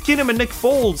 Case Keenum and Nick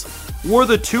Foles were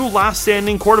the 2 last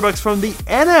standing quarterbacks from the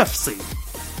NFC.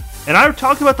 And I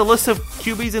talked about the list of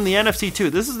QBs in the NFC too.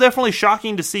 This is definitely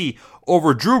shocking to see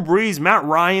over Drew Brees, Matt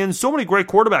Ryan, so many great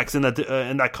quarterbacks in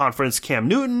that conference. Cam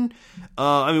Newton.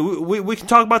 We can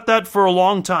talk about that for a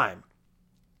long time.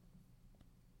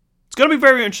 It's going to be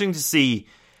very interesting to see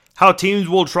how teams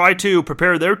will try to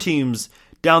prepare their teams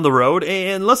down the road.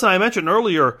 And listen, I mentioned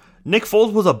earlier, Nick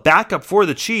Foles was a backup for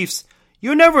the Chiefs.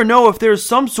 You never know if there's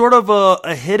some sort of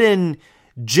a hidden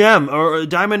gem or a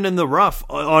diamond in the rough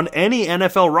on any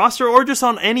NFL roster or just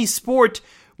on any sport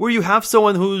where you have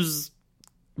someone who's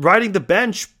riding the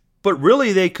bench, but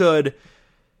really they could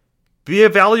be a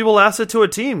valuable asset to a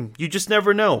team. You just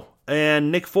never know.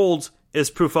 And Nick Foles is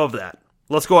proof of that.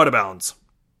 Let's go out of bounds.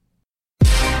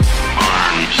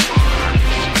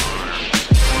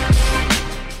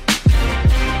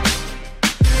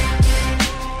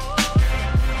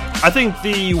 I think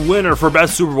the winner for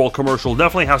Best Super Bowl Commercial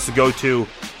definitely has to go to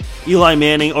Eli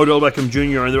Manning, Odell Beckham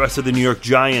Jr., and the rest of the New York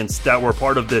Giants that were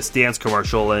part of this dance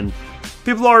commercial. And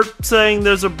people are saying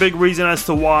there's a big reason as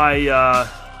to why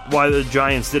the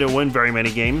Giants didn't win very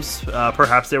many games.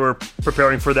 Perhaps they were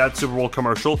preparing for that Super Bowl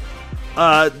commercial.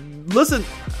 Listen,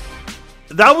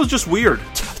 that was just weird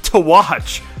to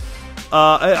watch.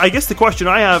 I guess the question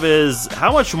I have is,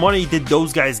 how much money did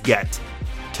those guys get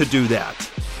to do that?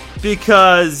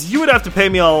 Because you would have to pay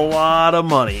me a lot of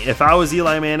money if I was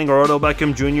Eli Manning or Odell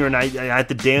Beckham Jr. and I had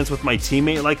to dance with my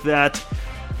teammate like that.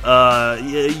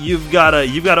 You've got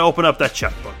to open up that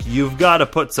checkbook. You've got to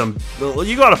put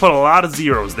a lot of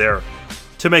zeros there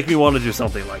to make me want to do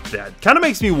something like that. Kind of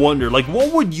makes me wonder, like,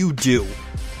 what would you do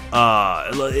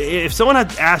if someone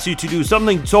had asked you to do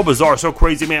something so bizarre, so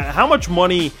crazy, man? How much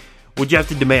money would you have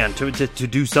to demand to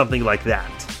do something like that?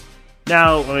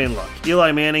 Now, I mean, look,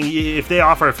 Eli Manning, if they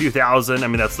offer a few thousand, I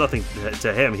mean, that's nothing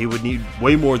to him. He would need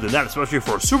way more than that, especially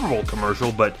for a Super Bowl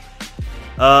commercial. But,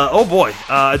 oh boy,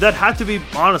 that had to be,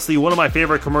 honestly, one of my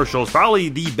favorite commercials. Probably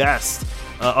the best,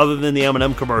 other than the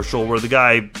M&M commercial, where the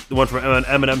guy went from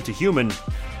M&M to human.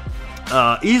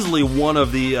 Easily one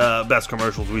of the best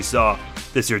commercials we saw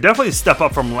this year. Definitely a step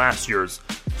up from last year's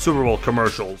Super Bowl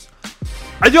commercials.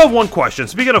 I do have one question.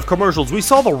 Speaking of commercials, we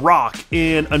saw The Rock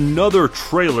in another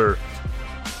trailer.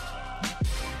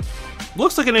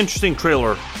 Looks like an interesting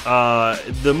trailer.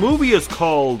 The movie is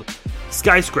called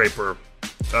Skyscraper.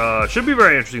 Should be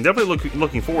very interesting. Definitely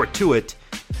looking forward to it.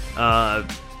 But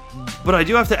I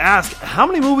do have to ask, how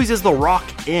many movies is The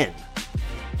Rock in?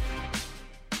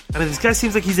 I mean, this guy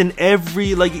seems like he's in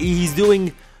he's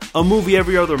doing a movie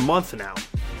every other month now.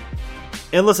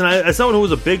 And listen, as someone who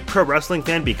was a big pro wrestling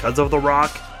fan because of The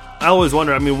Rock, I always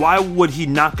wonder, I mean, why would he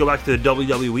not go back to the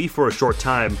WWE for a short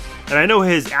time? And I know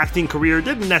his acting career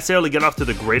didn't necessarily get off to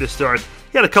the greatest start.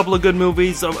 He had a couple of good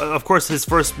movies. Of course, his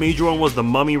first major one was The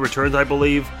Mummy Returns, I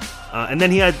believe. And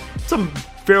then he had some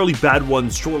fairly bad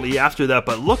ones shortly after that.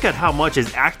 But look at how much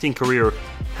his acting career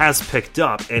has picked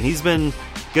up. And he's been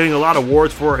getting a lot of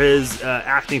awards for his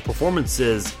acting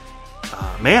performances.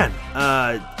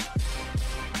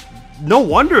 No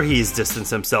wonder he's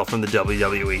distanced himself from the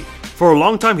WWE. For a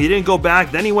long time, he didn't go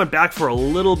back. Then he went back for a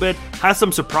little bit. Has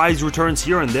some surprise returns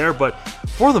here and there. But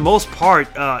for the most part,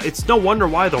 it's no wonder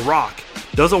why The Rock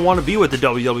doesn't want to be with the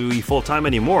WWE full-time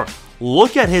anymore.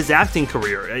 Look at his acting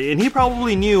career. And he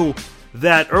probably knew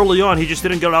that early on he just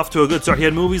didn't get off to a good start. He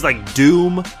had movies like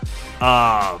Doom,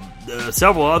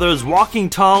 several others. Walking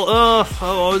Tall,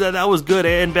 that was good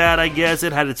and bad, I guess.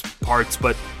 It had its parts,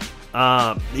 but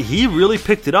he really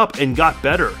picked it up and got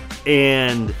better.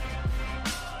 And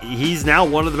he's now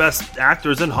one of the best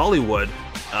actors in Hollywood.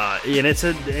 And it's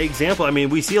an example. I mean,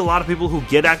 we see a lot of people who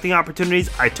get acting opportunities.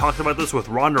 I talked about this with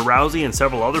Ronda Rousey and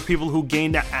several other people who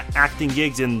gained acting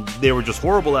gigs and they were just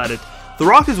horrible at it. The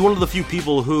Rock is one of the few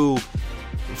people who,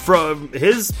 from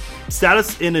his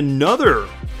status in another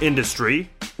industry,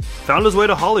 found his way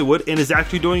to Hollywood and is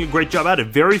actually doing a great job at it.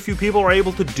 Very few people are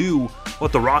able to do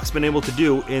what The Rock's been able to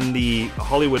do in the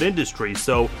Hollywood industry.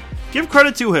 So give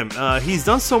credit to him. He's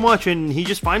done so much and he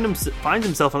just finds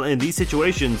himself in these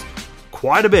situations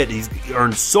quite a bit. He's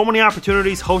earned so many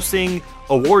opportunities hosting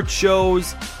award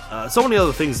shows, so many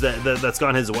other things that's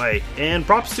gone his way. And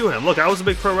props to him. Look, I was a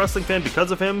big pro wrestling fan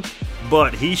because of him,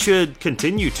 but he should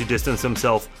continue to distance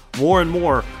himself more and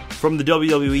more from the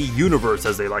WWE universe,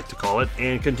 as they like to call it,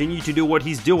 and continue to do what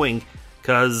he's doing,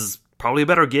 because probably a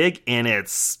better gig, and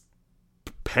it's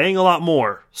paying a lot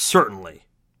more, certainly.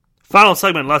 Final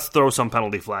segment, let's throw some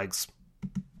penalty flags.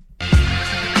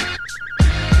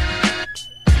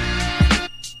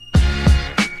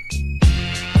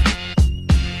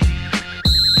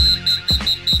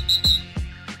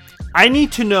 I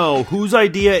need to know whose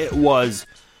idea it was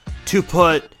to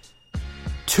put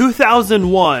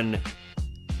 2001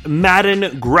 Madden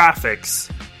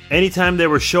graphics anytime they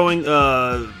were showing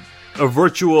a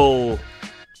virtual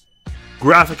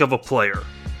graphic of a player.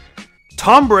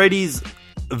 Tom Brady's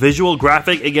visual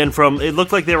graphic, again, it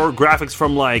looked like they were graphics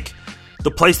from like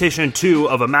the PlayStation 2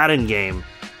 of a Madden game.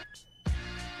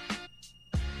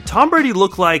 Tom Brady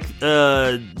looked like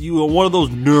one of those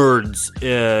nerds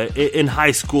in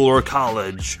high school or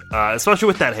college, especially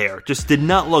with that hair. Just did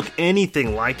not look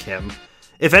anything like him.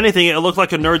 If anything, it looked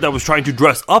like a nerd that was trying to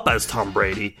dress up as Tom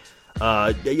Brady.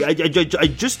 I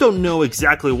just don't know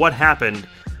exactly what happened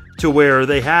to where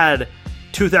they had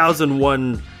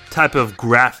 2001 type of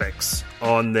graphics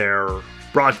on their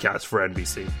broadcast for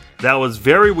NBC. That was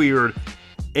very weird,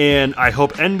 and I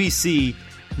hope NBC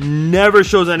never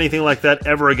shows anything like that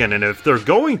ever again. And if they're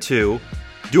going to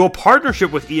do a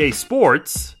partnership with EA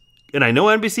Sports, and I know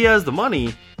NBC has the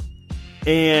money,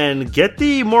 and get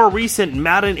the more recent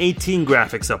Madden 18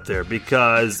 graphics up there,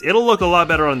 because it'll look a lot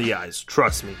better on the eyes.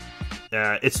 Trust me.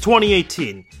 It's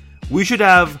 2018. We should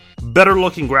have better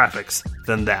looking graphics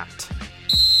than that.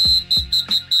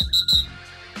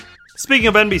 Speaking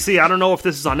of NBC, I don't know if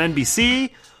this is on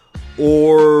NBC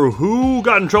or who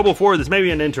got in trouble for this.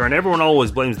 Maybe an intern. Everyone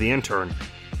always blames the intern.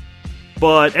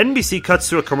 But NBC cuts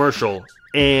to a commercial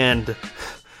and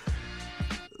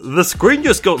the screen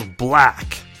just goes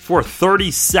black for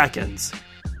 30 seconds.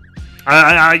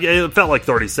 It felt like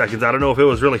 30 seconds. I don't know if it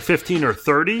was really 15 or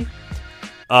 30.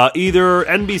 Either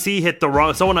NBC hit the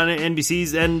wrong... Someone on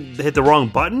NBC's end hit the wrong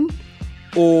button,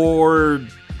 or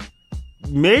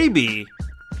maybe...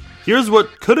 Here's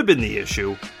what could have been the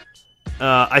issue.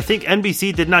 I think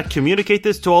NBC did not communicate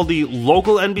this to all the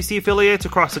local NBC affiliates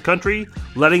across the country,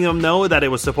 letting them know that it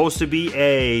was supposed to be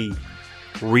a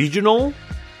regional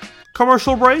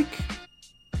commercial break.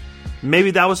 Maybe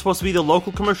that was supposed to be the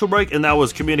local commercial break, and that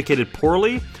was communicated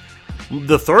poorly.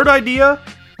 The third idea,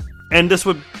 and this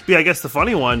would be, I guess, the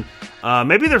funny one,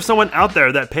 maybe there's someone out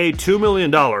there that paid $2 million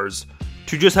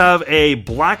to just have a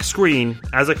black screen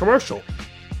as a commercial.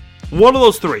 One of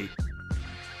those three.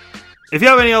 If you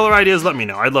have any other ideas, let me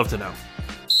know. I'd love to know.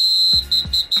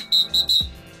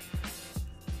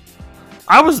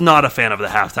 I was not a fan of the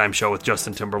halftime show with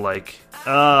Justin Timberlake.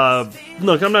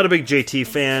 Look, I'm not a big JT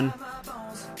fan.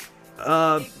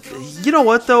 You know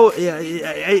what, though?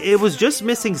 It was just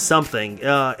missing something.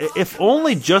 If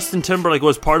only Justin Timberlake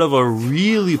was part of a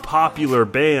really popular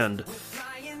band.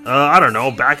 I don't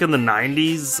know, back in the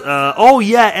 90s. Oh,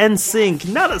 yeah,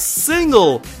 NSYNC. Not a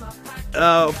single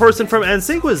person from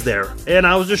NSYNC was there, and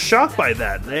I was just shocked by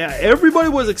that. Everybody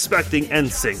was expecting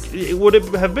NSYNC. It would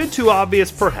have been too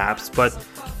obvious, perhaps, but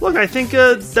look, I think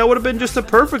that would have been just a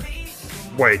perfect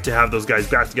way to have those guys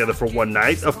back together for one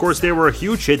night. Of course, they were a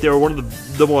huge hit. They were one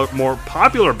of the more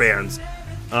popular bands,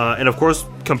 and of course,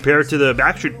 compared to the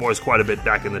Backstreet Boys quite a bit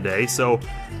back in the day. So,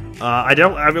 I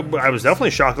was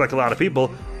definitely shocked, like a lot of people.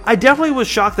 I definitely was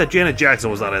shocked that Janet Jackson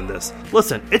was not in this.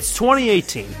 Listen, it's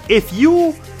 2018. If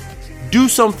you do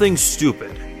something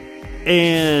stupid,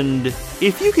 and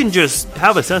if you can just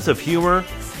have a sense of humor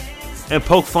and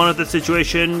poke fun at the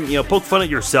situation, poke fun at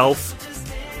yourself,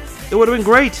 it would have been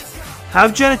great.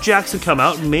 Have Janet Jackson come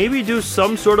out and maybe do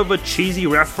some sort of a cheesy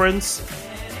reference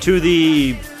to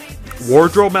the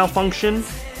wardrobe malfunction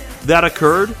that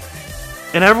occurred,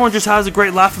 and everyone just has a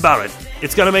great laugh about it.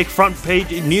 It's going to make front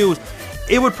page news.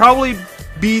 It would probably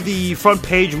be the front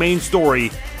page main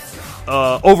story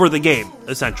over the game,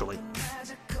 essentially.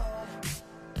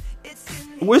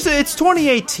 It's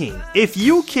 2018. If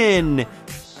you can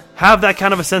have that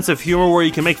kind of a sense of humor where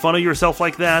you can make fun of yourself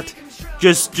like that,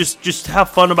 just have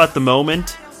fun about the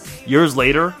moment years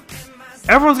later,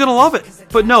 everyone's going to love it.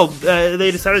 But no,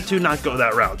 they decided to not go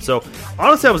that route. So,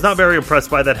 honestly, I was not very impressed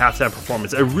by that halftime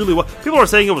performance. It really was. People are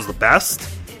saying it was the best.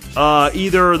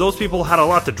 Either those people had a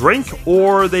lot to drink,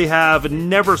 or they have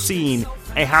never seen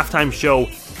a halftime show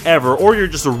ever, or you're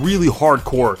just a really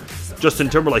hardcore Justin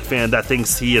Timberlake fan that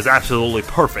thinks he is absolutely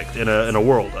perfect in a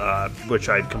world, which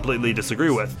I completely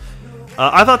disagree with.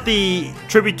 I thought the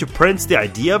tribute to Prince, the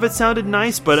idea of it sounded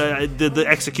nice, but the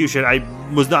execution, I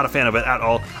was not a fan of it at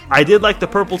all. I did like the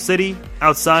Purple City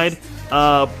outside,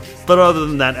 but other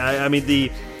than that, I mean,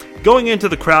 the going into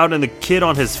the crowd and the kid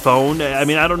on his phone, I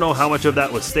mean, I don't know how much of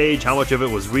that was staged, how much of it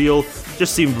was real.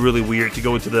 Just seemed really weird to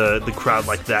go into the crowd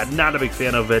like that. Not a big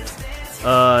fan of it.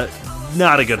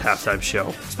 Not a good halftime show,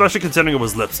 especially considering it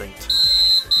was lip-synced.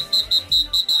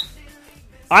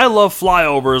 I love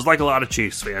flyovers like a lot of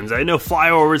Chiefs fans. I know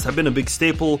flyovers have been a big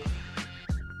staple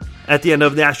at the end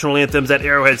of national anthems at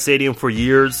Arrowhead Stadium for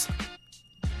years.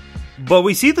 But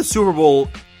we see the Super Bowl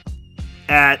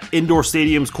at indoor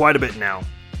stadiums quite a bit now.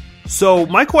 So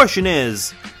my question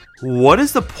is, what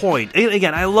is the point? And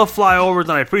again, I love flyovers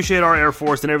and I appreciate our Air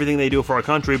Force and everything they do for our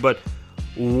country, but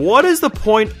what is the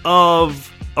point of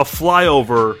a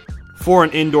flyover for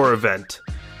an indoor event?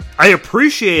 I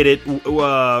appreciate it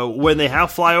when they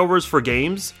have flyovers for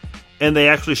games and they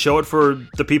actually show it for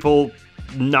the people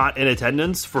not in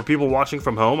attendance, for people watching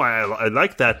from home. I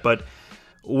like that, but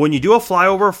when you do a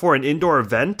flyover for an indoor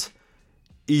event,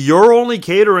 you're only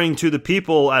catering to the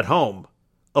people at home.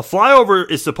 A flyover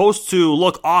is supposed to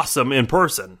look awesome in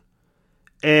person.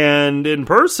 And in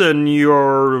person,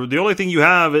 the only thing you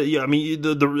have, I mean,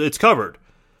 it's covered.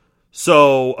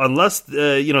 So unless, some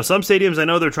stadiums, I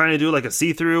know they're trying to do like a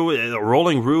see-through, a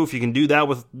rolling roof. You can do that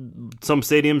with some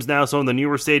stadiums now, some of the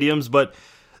newer stadiums, but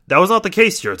that was not the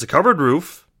case here. It's a covered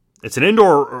roof. It's an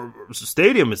indoor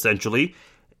stadium, essentially,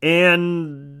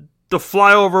 and the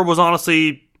flyover was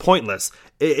honestly pointless.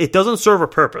 It doesn't serve a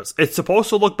purpose. It's supposed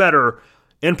to look better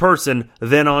in person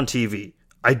than on TV.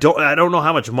 I don't know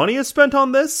how much money is spent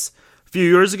on this. A few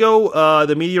years ago,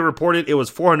 the media reported it was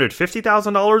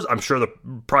 $450,000. I'm sure the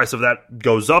price of that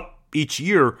goes up each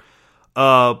year.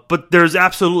 But there's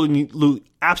absolutely,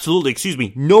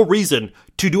 no reason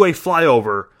to do a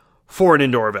flyover for an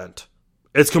indoor event.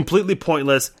 It's completely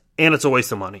pointless, and it's a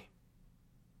waste of money.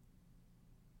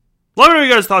 Let me know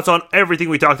your guys' thoughts on everything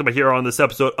we talked about here on this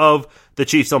episode of the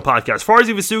Chiefs Zone Podcast.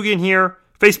 Farzin Vousoughian here.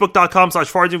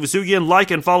 Facebook.com/Farzin Vousoughian.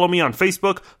 Like and follow me on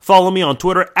Facebook. Follow me on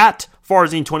Twitter at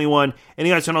Farzin21. And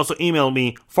you guys can also email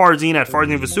me,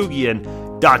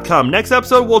 Farzin@FarzinVousoughian.com. Next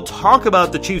episode, we'll talk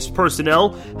about the Chiefs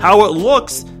personnel, how it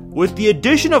looks with the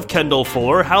addition of Kendall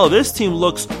Fuller, how this team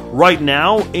looks right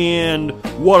now, and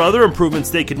what other improvements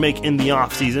they could make in the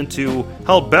offseason to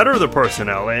help better the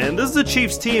personnel. And this is a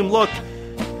Chiefs team. Look,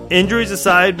 injuries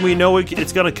aside, we know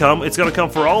it's going to come. It's going to come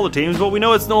for all the teams, but we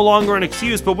know it's no longer an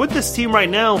excuse. But with this team right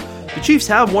now, the Chiefs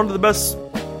have one of the best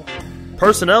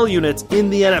personnel units in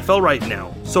the NFL right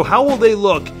now. So how will they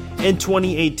look in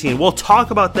 2018? We'll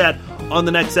talk about that on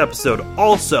the next episode.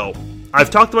 Also, I've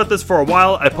talked about this for a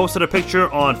while. I posted a picture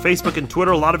on Facebook and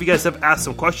Twitter. A lot of you guys have asked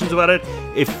some questions about it.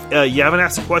 If you haven't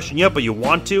asked a question yet, but you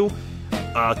want to,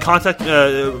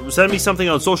 send me something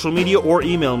on social media or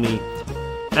email me.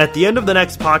 At the end of the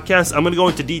next podcast, I'm going to go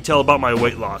into detail about my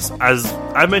weight loss. As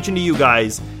I mentioned to you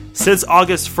guys, since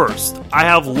August 1st, I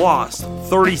have lost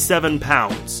 37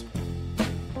 pounds.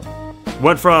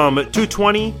 Went from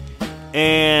 220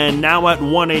 and now at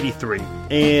 183.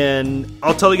 And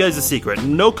I'll tell you guys a secret.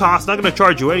 No cost, not going to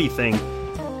charge you anything.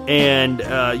 And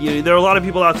there are a lot of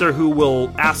people out there who will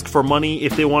ask for money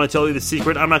if they want to tell you the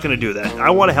secret. I'm not going to do that. I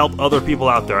want to help other people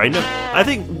out there. I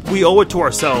think we owe it to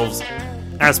ourselves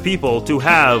as people to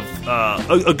have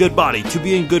a good body, to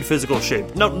be in good physical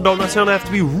shape. Don't necessarily have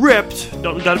to be ripped,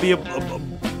 don't got to be a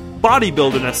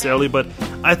bodybuilder necessarily, but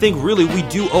I think really we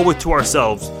do owe it to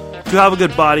ourselves to have a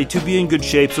good body, to be in good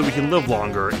shape so we can live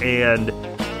longer. And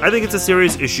I think it's a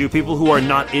serious issue, people who are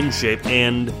not in shape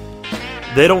and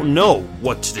they don't know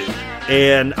what to do.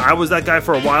 And I was that guy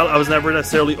for a while. I was never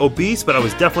necessarily obese, but I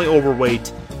was definitely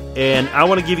overweight. And I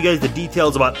want to give you guys the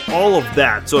details about all of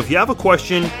that. So if you have a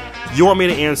question you want me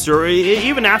to answer,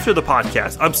 even after the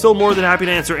podcast, I'm still more than happy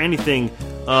to answer anything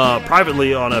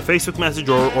privately on a Facebook message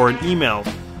or an email.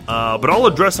 But I'll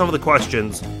address some of the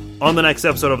questions on the next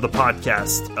episode of the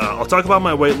podcast. I'll talk about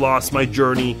my weight loss, my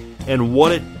journey, and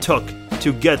what it took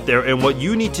to get there, and what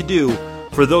you need to do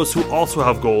for those who also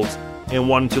have goals and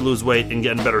wanting to lose weight and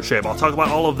get in better shape. I'll talk about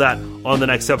all of that on the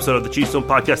next episode of the Chiefs Zone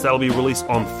Podcast. That'll be released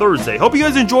on Thursday. Hope you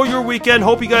guys enjoy your weekend.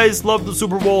 Hope you guys love the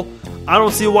Super Bowl. I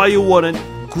don't see why you wouldn't.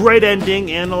 Great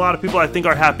ending, and a lot of people I think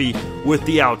are happy with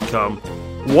the outcome.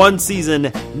 One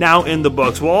season now in the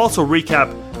books. We'll also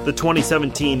recap the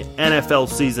 2017 NFL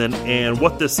season and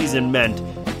what this season meant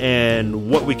and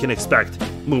what we can expect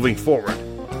moving forward.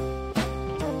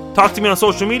 Talk to me on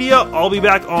social media. I'll be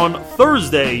back on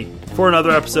Thursday for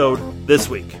another episode this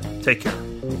week. Take care.